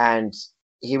 and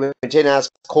he went in as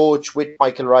coach with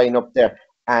Michael Ryan up there,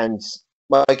 and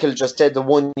Michael just did the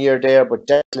 1 year there, but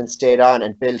Declan stayed on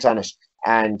and built on it.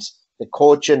 And the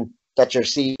coaching that you're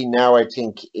seeing now, I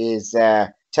think, is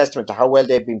a testament to how well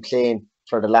they've been playing.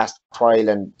 for the last while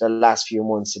and the last few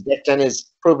months. Declan has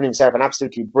proven himself an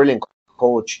absolutely brilliant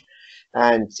coach,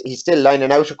 and he's still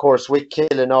lining out, of course, with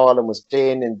Killinall, and was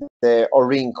playing in the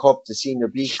Oreen Cup, the Senior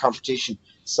B competition.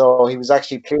 So he was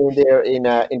actually playing there in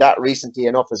that recently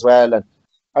enough as well. And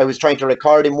I was trying to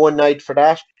record him one night for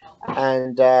that,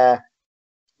 and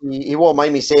he won't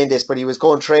mind me saying this, but he was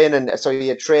going training. So he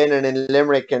had training in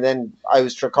Limerick, and then I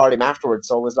was to record him afterwards.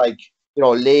 So it was like,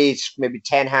 late, maybe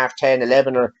 10, half 10,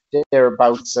 11 or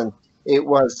thereabouts. And it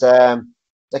was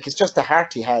like, it's just the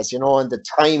heart he has, and the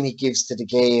time he gives to the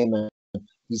game. And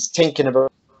he's thinking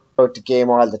about the game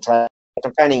all the time.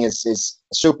 Fanning is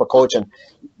a super coach, and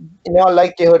in all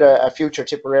likelihood, a future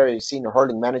Tipperary senior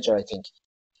hurling manager, I think.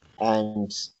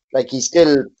 And like, he's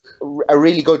still a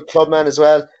really good clubman as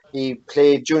well. He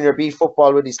played junior B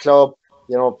football with his club,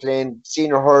 playing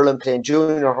senior hurling, playing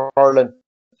junior hurling.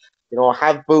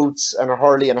 Have boots and a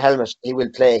hurley and a helmet, he will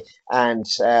play. And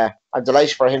I'm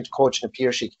delighted for him to coach in the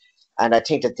Piershig. And I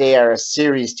think that they are a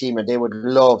serious team, and they would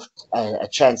love a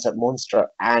chance at Munster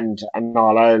and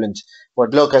All Ireland.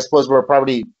 But look, I suppose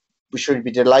we should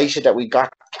be delighted that we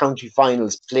got county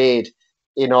finals played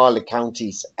in all the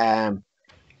counties.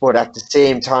 But at the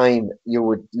same time, you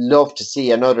would love to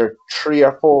see another 3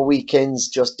 or 4 weekends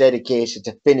just dedicated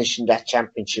to finishing that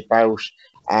championship out.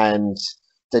 And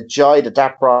the joy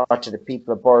that brought to the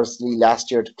people of Borrisley last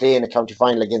year to play in a county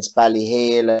final against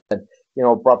Ballyhale, and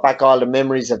brought back all the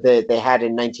memories that they had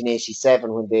in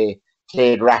 1987 when they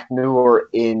played Rathnure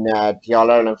in the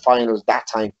All Ireland finals that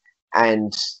time.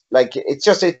 And like,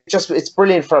 it's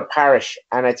brilliant for a parish.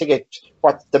 And I think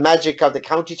what the magic of the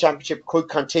county championship could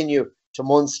continue to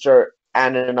Munster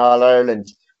and in All Ireland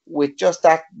with just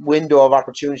that window of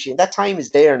opportunity. And that time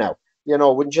is there now.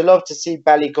 Wouldn't you love to see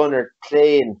Ballygunner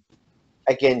playing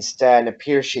against the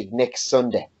Piershig next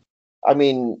Sunday? I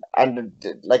mean, and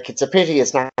like, it's a pity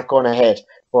it's not going ahead.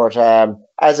 But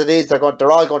as it is, they're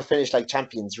all going to finish like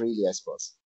champions, really, I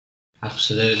suppose.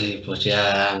 Absolutely, but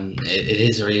yeah, it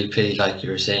is a real pity, like you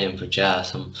were saying, but yeah,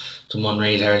 some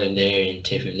unreal hurling there in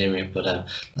Tiff and Limerick. But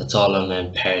that's all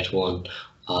on part 1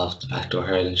 of the Backdoor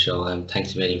Hurling Show.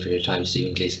 Thanks a million for your time,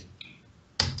 Stephen Gleeson.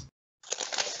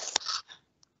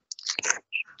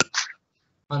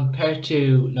 On part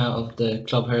 2 now of the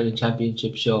Club Hurling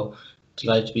Championship Show,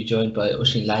 delighted to be joined by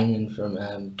Oisín Langan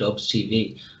from Dubs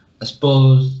TV. I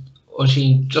suppose,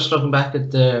 Oisín, just looking back at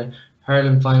the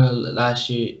hurling final last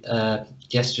year,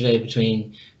 yesterday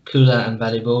between Coola and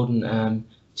Ballyboden,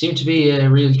 seemed to be a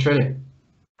real thriller.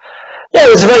 Yeah,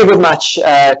 it was a very good match.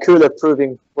 Coola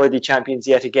proving worthy champions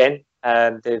yet again.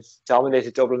 They've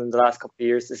dominated Dublin in the last couple of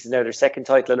years. This is now their 2nd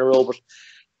title in a row, but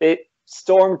they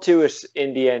stormed to it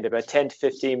in the end. About 10 to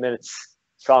 15 minutes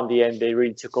from the end, they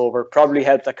really took over. Probably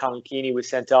helped that Conal Keeney was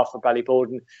sent off for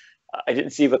Ballyboden. I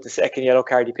didn't see what the second yellow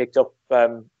card he picked up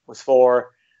was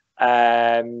for.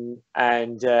 And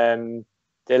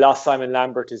they lost Simon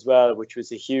Lambert as well, which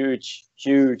was a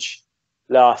huge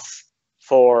loss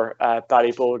for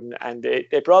Ballyboden. And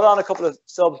they brought on a couple of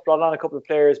subs, brought on a couple of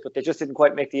players, but they just didn't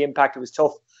quite make the impact. It was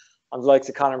tough on the likes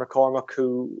of Conor McCormack,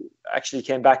 who actually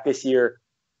came back this year.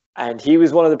 And he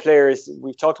was one of the players.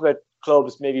 We've talked about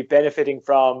clubs maybe benefiting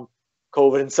from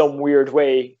COVID in some weird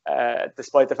way,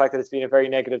 despite the fact that it's been a very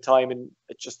negative time in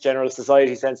just general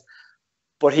society sense.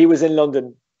 But he was in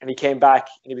London and he came back,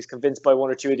 and he was convinced by 1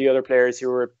 or 2 of the other players who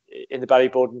were in the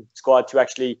Ballyboden squad to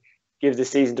actually give the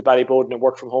season to Ballyboden and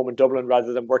work from home in Dublin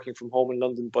rather than working from home in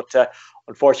London. But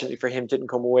unfortunately for him, didn't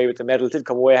come away with the medal. Did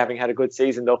come away having had a good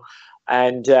season though,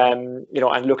 and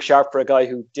and look sharp for a guy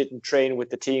who didn't train with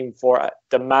the team for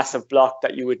the massive block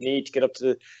that you would need to get up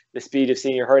to the speed of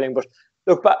senior hurling. But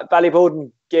look,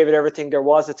 Ballyboden gave it everything. There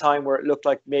was a time where it looked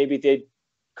like maybe they'd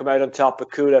come out on top,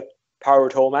 but Coola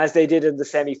powered home, as they did in the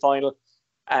semi-final,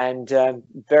 and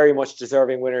very much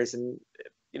deserving winners. And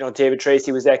David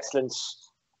Tracy was excellent.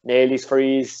 Nailey's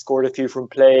freeze, scored a few from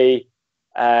play.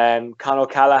 Con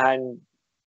O'Callaghan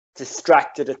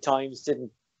distracted at times,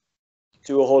 didn't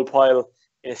do a whole pile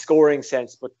in a scoring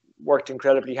sense, but worked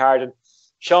incredibly hard. And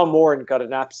Sean Moran got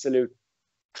an absolute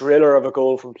driller of a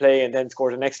goal from play and then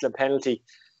scored an excellent penalty.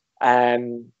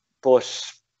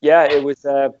 But yeah, it was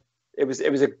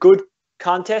a good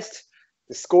contest.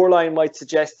 The scoreline might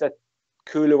suggest that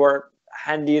Coola were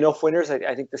handy enough winners.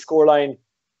 I think the scoreline,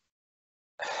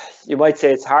 you might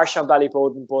say it's harsh on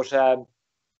Ballyboden, but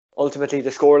ultimately the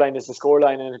scoreline is the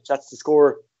scoreline, and if that's the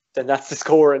score, then that's the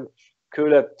score. And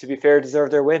Coola, to be fair,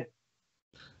 deserved their win.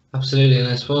 Absolutely, and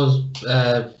I suppose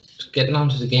getting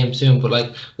onto the game soon, but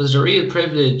like, was it a real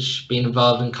privilege being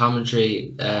involved in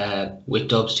commentary with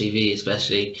Dubs TV,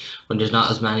 especially when there's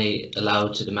not as many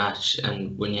allowed to the match,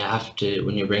 and when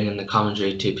you're bringing the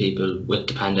commentary to people with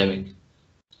the pandemic?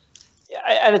 Yeah,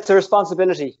 and it's a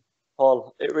responsibility,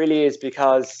 Paul. It really is,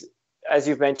 because, as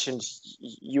you've mentioned,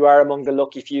 you are among the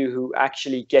lucky few who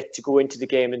actually get to go into the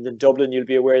game. And in Dublin, you'll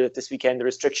be aware that this weekend the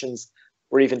restrictions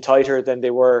were even tighter than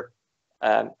they were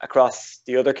across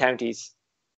the other counties.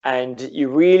 And you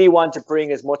really want to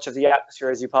bring as much of the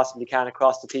atmosphere as you possibly can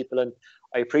across to people. And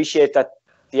I appreciate that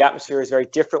the atmosphere is very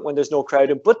different when there's no crowd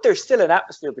in, but there's still an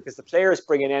atmosphere because the players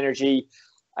bring in energy.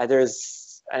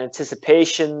 There's an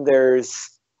anticipation, there's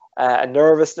a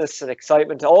nervousness and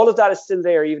excitement. All of that is still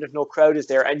there, even if no crowd is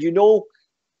there. And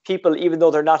people, even though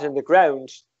they're not in the ground,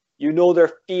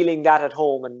 they're feeling that at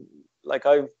home. And like,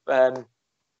 I've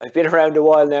been around a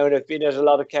while now, and I've been at a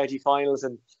lot of county finals,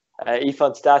 and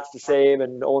Aoife Stat's the same,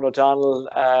 and Owen O'Donnell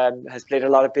has played a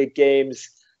lot of big games,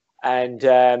 and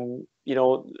you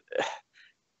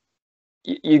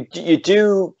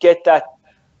do get that.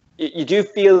 You do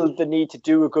feel the need to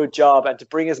do a good job and to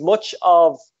bring as much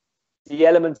of the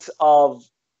elements of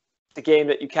the game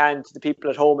that you can to the people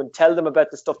at home, and tell them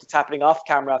about the stuff that's happening off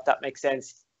camera, if that makes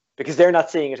sense, because they're not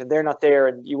seeing it and they're not there.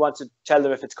 And you want to tell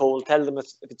them if it's cold, tell them if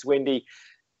it's windy,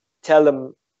 tell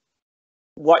them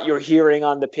what you're hearing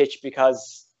on the pitch,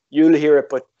 because you'll hear it,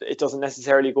 but it doesn't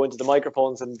necessarily go into the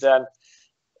microphones. And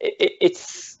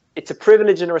it's a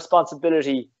privilege and a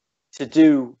responsibility to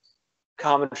do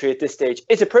commentary at this stage.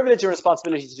 It's a privilege and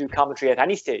responsibility to do commentary at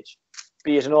any stage,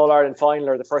 be it an All-Ireland final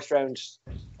or the first round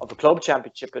of the club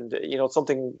championship. And it's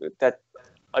something that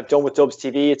I've done with Dubs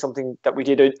TV. It's something that we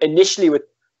did initially with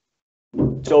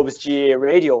Dubs GA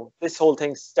Radio. This whole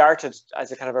thing started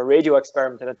as a kind of a radio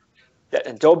experiment,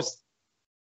 and Dubs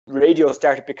Radio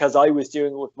started because I was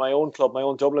doing it with my own club, my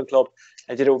own Dublin club.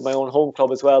 I did it with my own home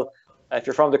club as well. If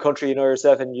you're from the country, you know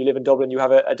yourself, and you live in Dublin, you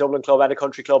have a Dublin club and a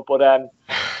country club. But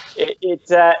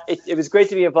it was great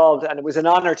to be involved, and it was an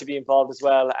honour to be involved as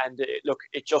well. And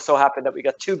it just so happened that we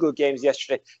got 2 good games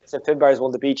yesterday. St Finbarr's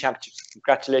won the B Championship.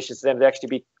 Congratulations to them. They actually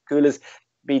beat Coola's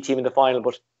B team in the final.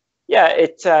 But yeah,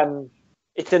 it's an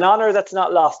honour that's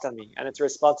not lost on me, and it's a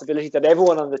responsibility that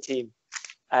everyone on the team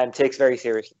takes very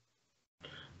seriously.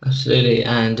 Absolutely.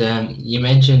 And you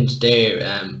mentioned there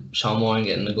Sean Moran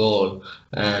getting the goal,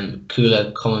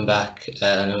 Coola coming back,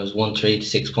 and it was 1-3 to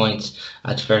 6 points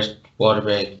at the first water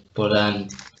break. But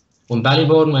when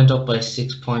Ballyboden went up by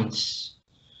 6 points,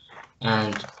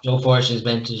 and Joe Fortune's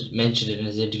mentioned it in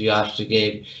his interview after the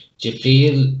game, do you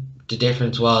feel the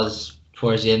difference was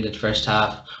towards the end of the first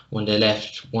half when they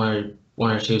left one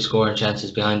or two scoring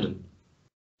chances behind them?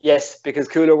 Yes, because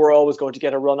Coola were always going to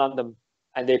get a run on them,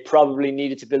 and they probably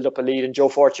needed to build up a lead. And Joe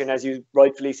Fortune, as you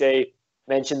rightfully say,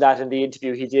 mentioned that in the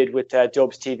interview he did with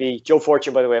Dubs TV. Joe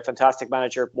Fortune, by the way, a fantastic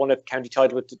manager, won a county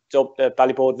title with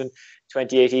Ballyboden in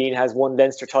 2018, has won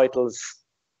Leinster titles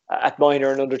at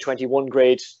minor and under 21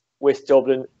 grade with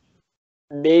Dublin.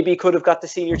 Maybe could have got the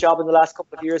senior job in the last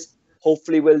couple of years.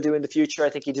 Hopefully will do in the future. I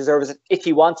think he deserves it if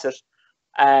he wants it.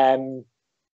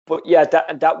 But yeah,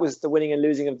 that was the winning and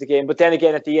losing of the game. But then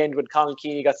again, at the end, when Conall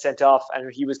Keaney got sent off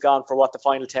and he was gone for the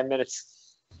final 10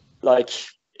 minutes, like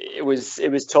it was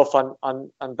tough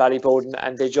on Ballyboden,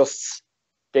 and they just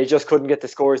couldn't get the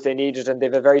scores they needed, and they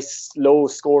have a very low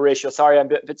score ratio. Sorry, I'm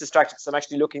a bit distracted because I'm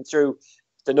actually looking through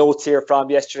the notes here from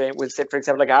yesterday. We'll say, for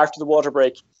example, like after the water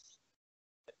break,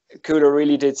 Coola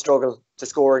really did struggle to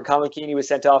score, and Conall Keaney was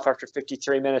sent off after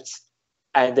 53 minutes,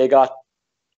 and they got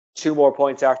 2 more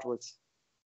points afterwards.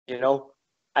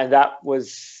 And that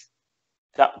was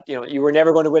that. You were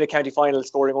never going to win a county final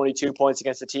scoring only 2 points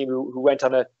against a team who went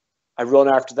on a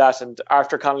run after that. And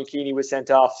after Conall Keaney was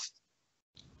sent off,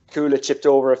 Coola chipped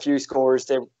over a few scores.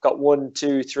 They got 1,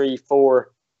 2, 3,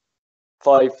 4,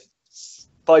 5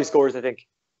 scores, I think.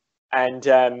 And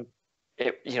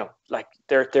like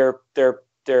their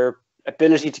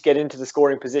ability to get into the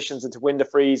scoring positions and to win the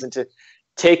frees and to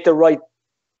take the right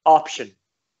option.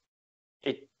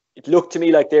 It looked to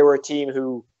me like they were a team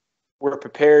who were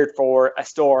prepared for a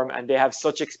storm, and they have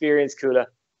such experience, Coola,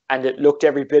 and it looked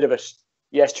every bit of it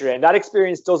yesterday. And that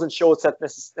experience doesn't show itself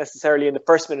necessarily in the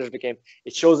first minute of the game.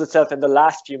 It shows itself in the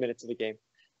last few minutes of the game.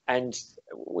 And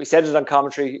we said it on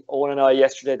commentary, Owen and I,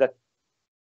 yesterday, that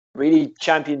really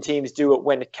champion teams do it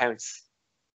when it counts.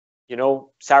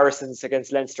 Saracens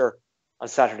against Leinster on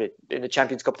Saturday in the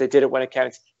Champions Cup, they did it when it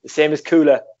counts. The same as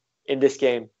Coola in this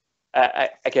game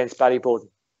against Ballyboden.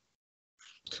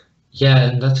 Yeah,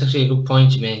 and that's actually a good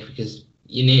point you make, because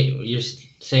you're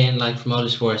saying like from other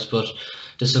sports, but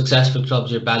the successful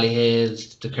clubs, your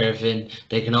Ballyhales, the Kerfin,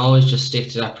 they can always just stick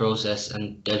to that process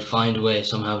and they'll find a way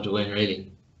somehow to win,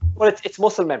 really. Well, it's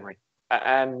muscle memory.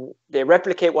 They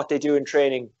replicate what they do in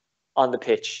training on the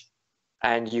pitch.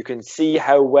 And you can see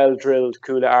how well drilled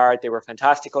Coola are. They were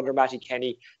fantastic under Matty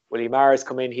Kenny. Willie Maher's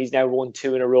come in. He's now won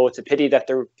 2 in a row. It's a pity that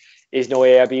there is no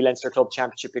AIB Leinster Club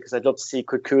Championship, because I'd love to see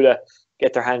could Coola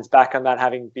get their hands back on that,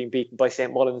 having been beaten by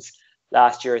St. Mullins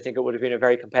last year. I think it would have been a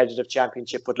very competitive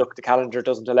championship, but look, the calendar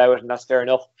doesn't allow it, and that's fair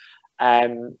enough.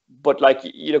 But like,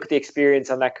 you look at the experience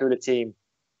on that Coola team: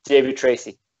 David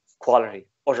Tracy, quality,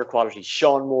 utter quality.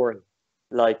 Sean Moran,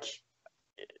 like,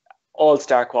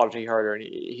 all-star quality hurler. And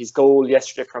his goal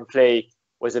yesterday from play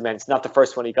was immense. Not the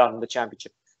first one he got in the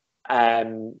championship.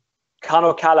 Con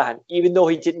O'Callaghan, even though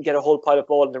he didn't get a whole pile of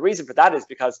ball, and the reason for that is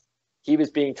because he was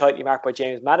being tightly marked by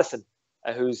James Madden,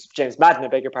 who's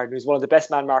one of the best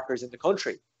man markers in the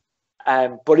country.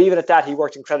 But even at that, he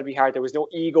worked incredibly hard. There was no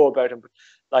ego about him. But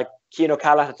like, Cian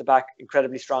O'Callaghan at the back,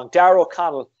 incredibly strong. Darragh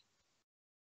O'Connell,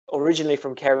 originally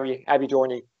from Kerry, Abbey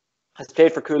Dorney, has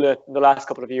played for Coola in the last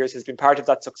couple of years, has been part of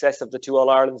that success of the 2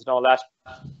 All-Irelands and all that.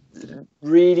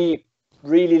 Really,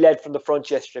 really led from the front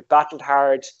yesterday, battled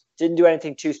hard, didn't do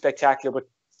anything too spectacular, but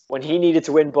when he needed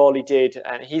to win ball, he did.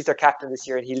 And he's their captain this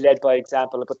year, and he led by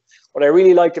example. But what I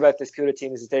really liked about this Coola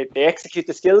team is they execute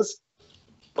the skills,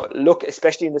 but look,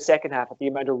 especially in the second half, at the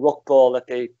amount of ruck ball that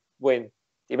they win,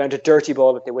 the amount of dirty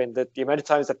ball that they win, the amount of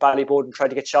times that Ballyboden tried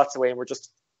to get shots away and were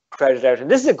just crowded out. And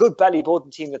this is a good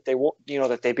Ballyboden team that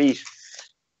they beat.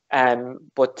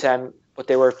 But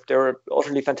they were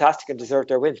utterly fantastic and deserved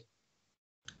their win.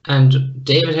 And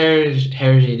David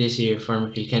Herity this year,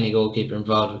 former Kilkenny goalkeeper,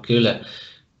 involved with Coola.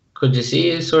 Could you see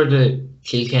a sort of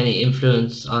Kilkenny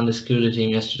influence on this Coola team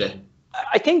yesterday?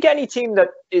 I think any team that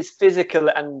is physical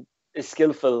and is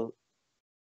skillful,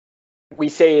 we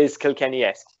say is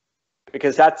Kilkenny-esque,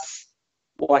 because that's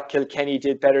what Kilkenny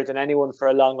did better than anyone for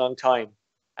a long, long time.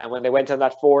 And when they went on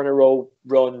that 4 in a row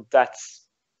run, that's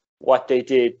what they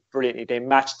did brilliantly. They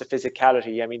matched the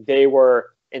physicality. I mean, they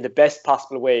were in the best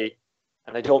possible way.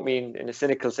 And I don't mean in a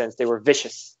cynical sense. They were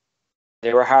vicious.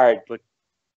 They were hard, but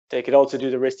they could also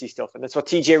do the risky stuff. And that's what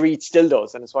TJ Reid still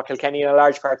does. And it's what Kilkenny in a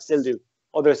large part still do.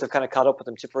 Others have kind of caught up with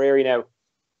them. Tipperary now,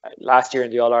 last year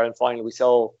in the All-Ireland final, we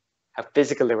saw how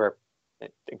physical they were.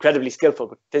 Incredibly skillful,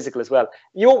 but physical as well.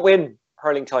 You won't win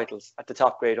hurling titles at the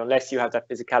top grade unless you have that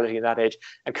physicality in that age.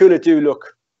 And Coola do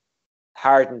look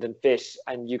hardened and fit.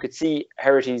 And you could see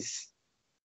Herity's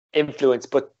influence.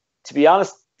 But to be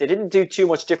honest, they didn't do too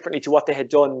much differently to what they had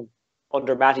done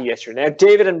under Matty yesterday. Now,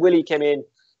 David and Willie came in,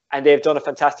 and they've done a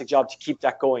fantastic job to keep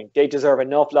that going. They deserve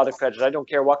an awful lot of credit. I don't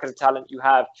care what kind of talent you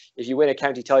have. If you win a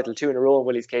county title 2 in a row in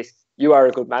Willie's case, you are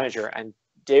a good manager. And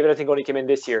David, I think, only came in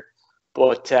this year.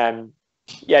 But,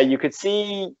 yeah, you could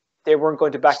see they weren't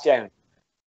going to back down.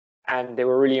 And they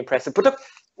were really impressive. But look,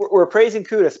 we're praising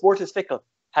Coola. Sport is fickle.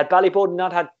 Had Ballyboden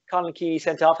not had Conor Keeney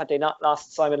sent off, had they not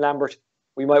lost Simon Lambert,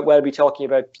 we might well be talking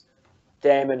about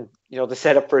them and the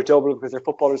setup for a double, because their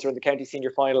footballers are in the county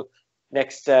senior final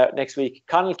next week.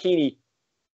 Conor Keeney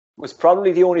was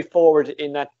probably the only forward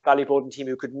in that Ballyboden team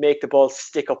who could make the ball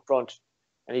stick up front,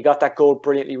 and he got that goal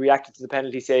brilliantly, reacted to the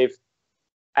penalty save.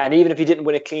 And even if he didn't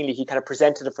win it cleanly, he kind of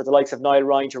presented it for the likes of Niall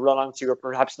Ryan to run onto, or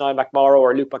perhaps Niall McMorrow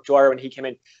or Luke McDwyer when he came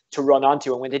in to run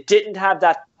onto. And when they didn't have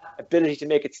that ability to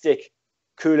make it stick,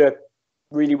 Coola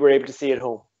really were able to see it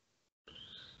home.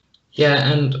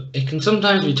 Yeah, and it can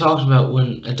sometimes be talked about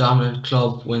when a dominant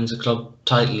club wins a club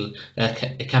title, that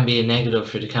it can be a negative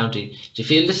for the county. Do you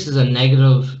feel this is a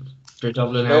negative for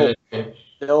Dublin?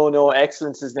 No,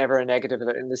 excellence is never a negative.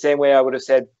 In the same way I would have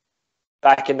said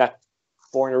back in that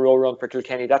 4 in a row run for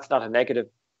Kilkenny, that's not a negative,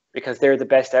 because they're the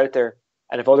best out there.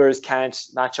 And if others can't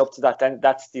match up to that, then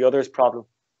that's the others' problem.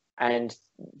 And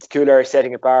Coola are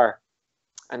setting a bar,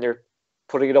 and they're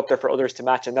putting it up there for others to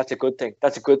match, and that's a good thing.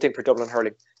 That's a good thing for Dublin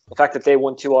hurling. The fact that they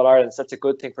won 2 All-Irelands, that's a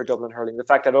good thing for Dublin hurling. The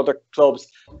fact that other clubs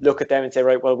look at them and say,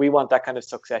 right, well, we want that kind of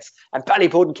success. And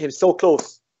Ballyboden came so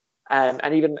close.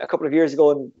 And even a couple of years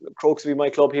ago, in Crokes will be my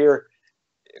club here,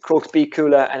 Crokes beat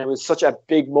Coola, and it was such a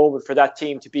big moment for that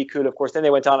team to beat Coola. Of course, then they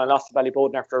went on and lost to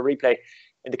Ballyboden after a replay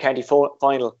in the county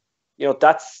final.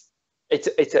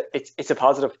 It's a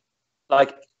positive.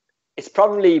 Like, it's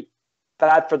probably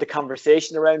bad for the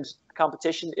conversation around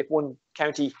competition if one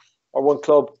county or one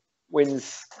club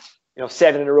wins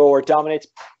 7 in a row or dominates,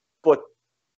 but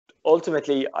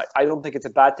ultimately I don't think it's a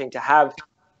bad thing to have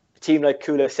a team like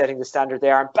Coola setting the standard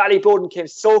there. And Ballyboden came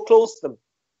so close to them,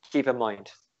 keep in mind,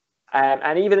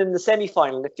 and even in the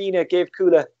semi-final, Nafina gave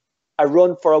Coola a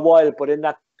run for a while, but in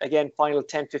that, again, final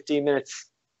 10-15 minutes,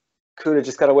 Coola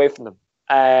just got away from them.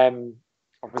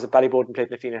 or was it Ballyboden played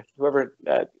Na Fianna? Whoever,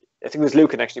 I think it was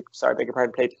Lucan actually. Sorry, beg your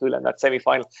pardon. Played Coola in that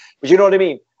semi-final. But you know what I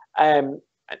mean.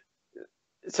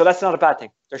 So that's not a bad thing.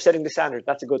 They're setting the standard.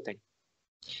 That's a good thing.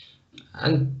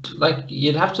 And like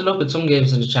you'd have to look at some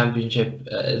games in the championship.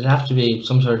 It'd have to be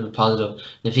some sort of a positive.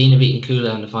 Na Fianna beating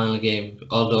Coola in the final game,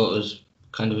 although it was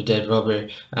kind of a dead rubber.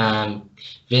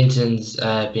 Vincent's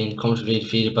being comfortably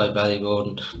defeated by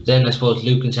Ballyboden. Then I suppose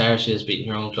Lucan's Sarsfields beating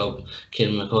her own club,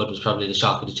 Kilmacud, was probably the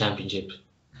shock of the championship.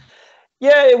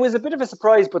 Yeah, it was a bit of a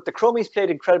surprise, but the Crummies played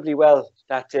incredibly well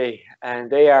that day, and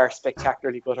they are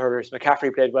spectacularly good hurlers.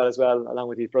 McCaffrey played well as well, along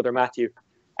with his brother Matthew,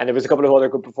 and there was a couple of other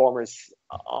good performers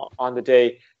on the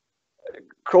day.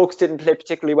 Crokes didn't play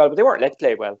particularly well, but they weren't let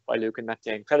play well by Lucan that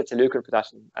day. And credit to Lucan for that.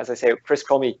 And as I say, Chris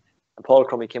Crummy and Paul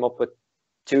Crummy came up with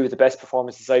two of the best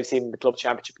performances I've seen in the club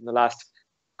championship in the last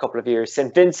couple of years.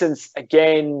 St. Vincent's,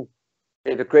 again,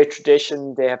 they have a great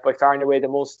tradition. They have by far and away the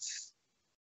most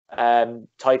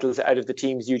titles out of the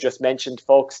teams you just mentioned.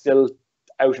 Folks still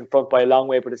out in front by a long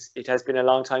way, but it has been a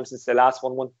long time since they last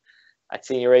won one at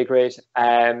senior A grade.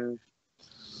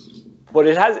 But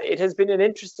it has been an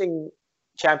interesting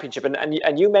championship,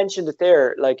 and you mentioned it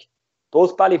there. Like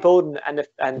both Ballyboden and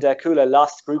Coola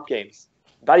lost group games.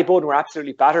 Ballyboden were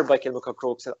absolutely battered by Kilmacud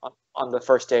Crokes on the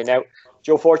first day. Now,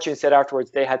 Joe Fortune said afterwards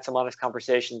they had some honest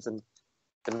conversations, and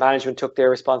the management took their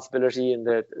responsibility, and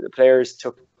the players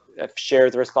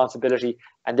shared the responsibility,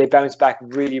 and they bounced back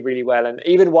really, really well. And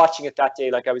even watching it that day,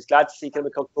 like I was glad to see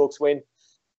Kilmacud Crokes win,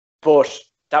 but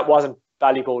that wasn't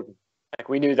Ballyboden. Like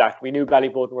we knew that. We knew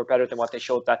Ballyboden were better than what they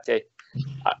showed that day.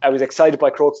 I was excited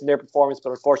by Crokes in their performance, but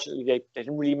unfortunately they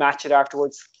didn't really match it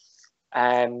afterwards.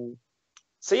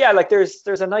 So yeah, like there's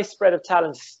a nice spread of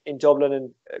talent in Dublin,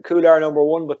 and Coola are number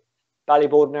one, but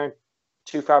Ballyboden aren't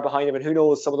too far behind them. And who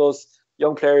knows, some of those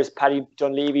young players, Paddy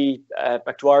Dunleavy,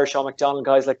 McDwyer, Sean McDonald,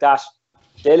 guys like that,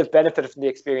 they'll have benefited from the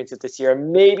experience of this year.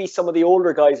 And maybe some of the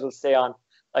older guys will stay on.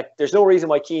 Like there's no reason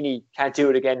why Keeney can't do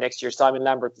it again next year. Simon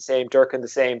Lambert the same, Durkin the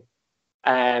same.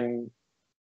 And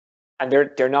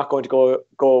they're not going to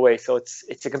go away. So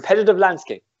it's a competitive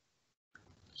landscape.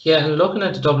 Yeah, and looking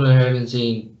at the Dublin hurling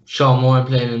scene, Sean Moore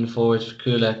playing in the forwards for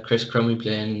Coola, Chris Crummy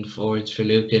playing in the forwards for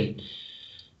Lucan,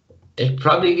 it'd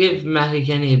probably give Matty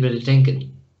Kenny a bit of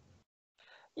thinking.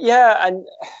 Yeah, and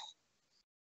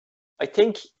I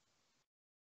think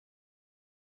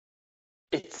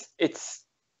it's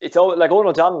all like Owen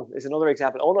O'Donnell is another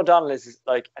example. Owen O'Donnell is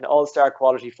like an all-star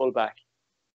quality fullback,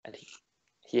 and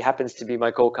he happens to be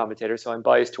my co-commentator, so I'm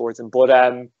biased towards him. But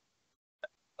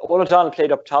Owen O'Donnell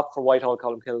played up top for Whitehall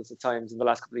Colmcills at times in the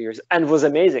last couple of years and was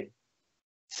amazing.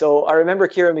 So I remember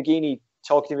Kieran McGeeney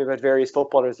talking to me about various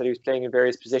footballers that he was playing in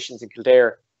various positions in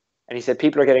Kildare. And he said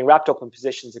people are getting wrapped up in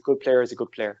positions. A good player is a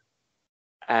good player.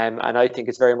 And I think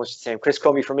it's very much the same. Chris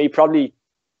Crummy, for me, probably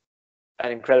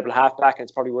an incredible halfback, and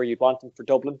it's probably where you'd want him for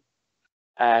Dublin.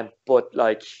 But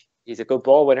like he's a good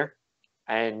ball winner,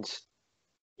 and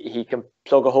he can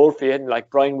plug a hole for you. And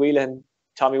like Brian Whelan,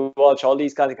 Tommy Walsh, all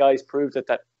these kind of guys prove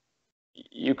that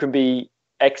you can be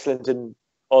excellent in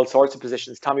all sorts of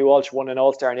positions. Tommy Walsh won an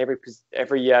All-Star in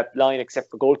every line except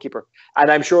for goalkeeper.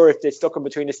 And I'm sure if they stuck him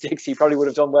between the sticks, he probably would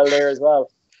have done well there as well.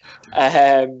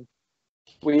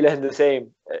 Whelan the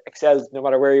same, excelled no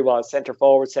matter where he was, centre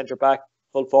forward, centre back,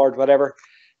 full forward, whatever.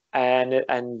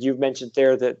 And you've mentioned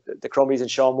there the Crummies and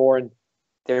Sean Moore, and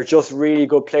they're just really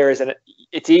good players. And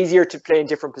it's easier to play in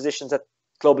different positions at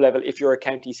club level if you're a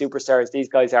county superstar, as these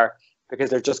guys are, because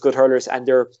they're just good hurlers and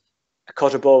they're a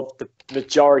cut above the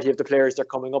majority of the players they're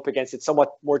coming up against. It's somewhat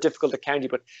more difficult at county,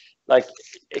 but like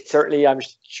it's certainly, I'm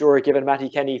sure, given Matty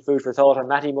Kenny food for thought, and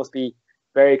Matty must be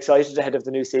very excited ahead of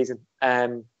the new season,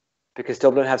 because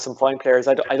Dublin have some fine players.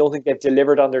 I don't think they've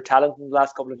delivered on their talent in the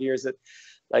last couple of years. That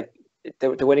like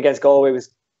the win against Galway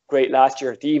was great last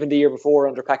year. Even the year before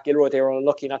under Pat Gilroy, they were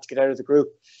unlucky not to get out of the group.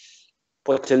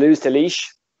 But to lose to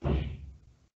Laois,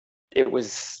 it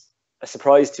was a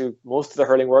surprise to most of the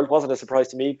hurling world. It wasn't a surprise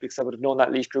to me because I would have known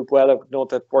that Laois group well. I would know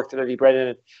the work that Eddie Brennan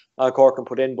and Al Corcoran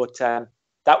put in. But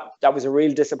that was a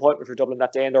real disappointment for Dublin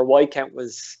that day, and their wide count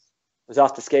was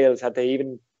off the scales. Had they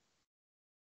even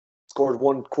scored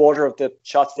 1/4 of the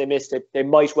shots they missed, they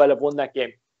might well have won that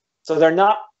game. So they're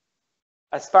not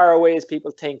as far away as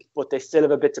people think, but they still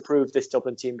have a bit to prove, this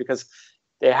Dublin team, because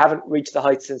they haven't reached the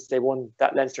heights since they won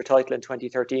that Leinster title in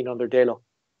 2013 under Dalo.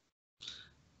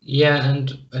 Yeah,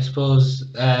 and I suppose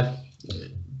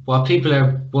what people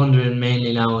are wondering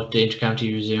mainly now with the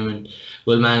intercounty resuming,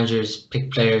 will managers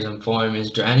pick players on form?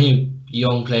 Is there any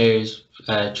young players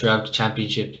throughout the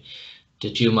championship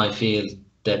that you might feel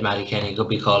that Matty Kenny could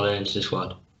be calling into the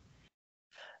squad?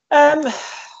 I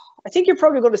think you're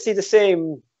probably going to see the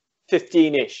same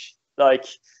 15-ish. Like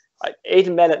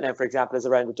Aidan Mellett now, for example, is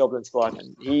around the Dublin squad,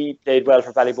 and he played well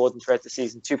for Ballyboden throughout the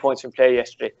season. 2 points from play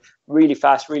yesterday. Really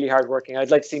fast, really hard working.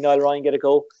 I'd like to see Niall Ryan get a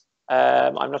go.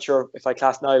 I'm not sure if I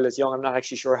class Niall as young. I'm not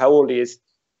actually sure how old he is,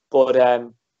 but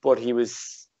he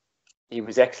was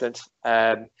excellent.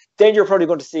 Then you're probably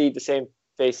going to see the same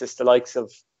faces, the likes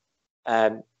of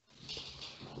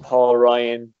Paul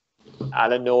Ryan,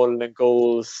 Alan Nolan in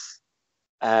goals,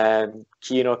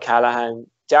 Cian O'Callaghan.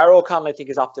 Darragh O'Connell, I think,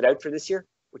 is opted out for this year,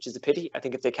 which is a pity. I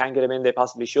think if they can get him in, they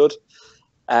possibly should.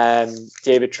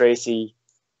 David Tracy,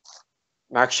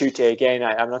 Mark Schutte again.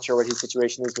 I'm not sure what his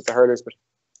situation is with the hurlers, but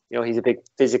he's a big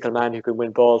physical man who can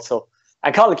win balls. So,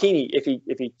 and Colin Keeney, if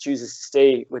he chooses to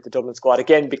stay with the Dublin squad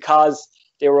again, because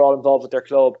they were all involved with their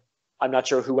club. I'm not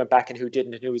sure who went back and who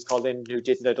didn't, and who was called in and who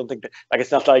didn't. I don't think that,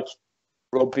 it's not like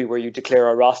rugby where you declare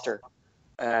a roster,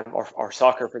 or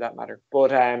soccer for that matter.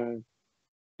 But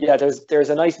there's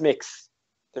a nice mix.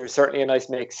 There's certainly a nice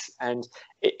mix, and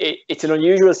it's an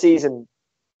unusual season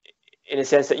in a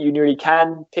sense that you nearly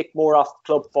can pick more off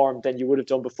club form than you would have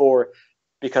done before,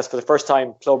 because for the first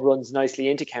time, club runs nicely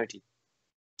into county.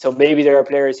 So maybe there are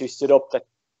players who stood up that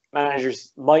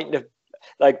managers mightn't have.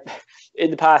 Like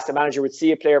in the past, a manager would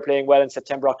see a player playing well in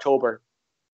September, October,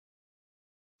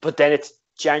 but then it's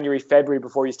January, February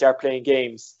before you start playing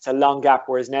games. It's a long gap,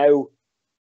 whereas now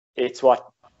it's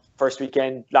first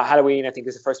weekend, Halloween, I think,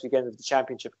 is the first weekend of the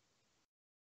championship.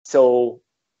 So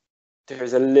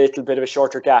there's a little bit of a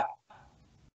shorter gap.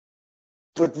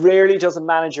 But rarely does a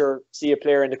manager see a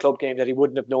player in the club game that he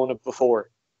wouldn't have known of before.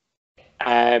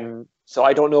 So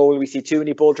I don't know, will we see too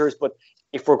many bolters, but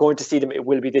if we're going to see them, it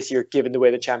will be this year, given the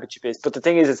way the championship is. But the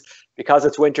thing is because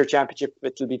it's winter championship,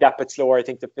 it'll be that bit slower. I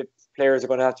think the players are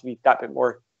going to have to be that bit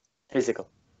more physical.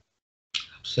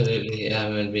 Absolutely,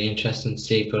 it'll be interesting to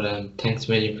see. But thanks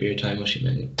a million for your time,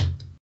 Oisin.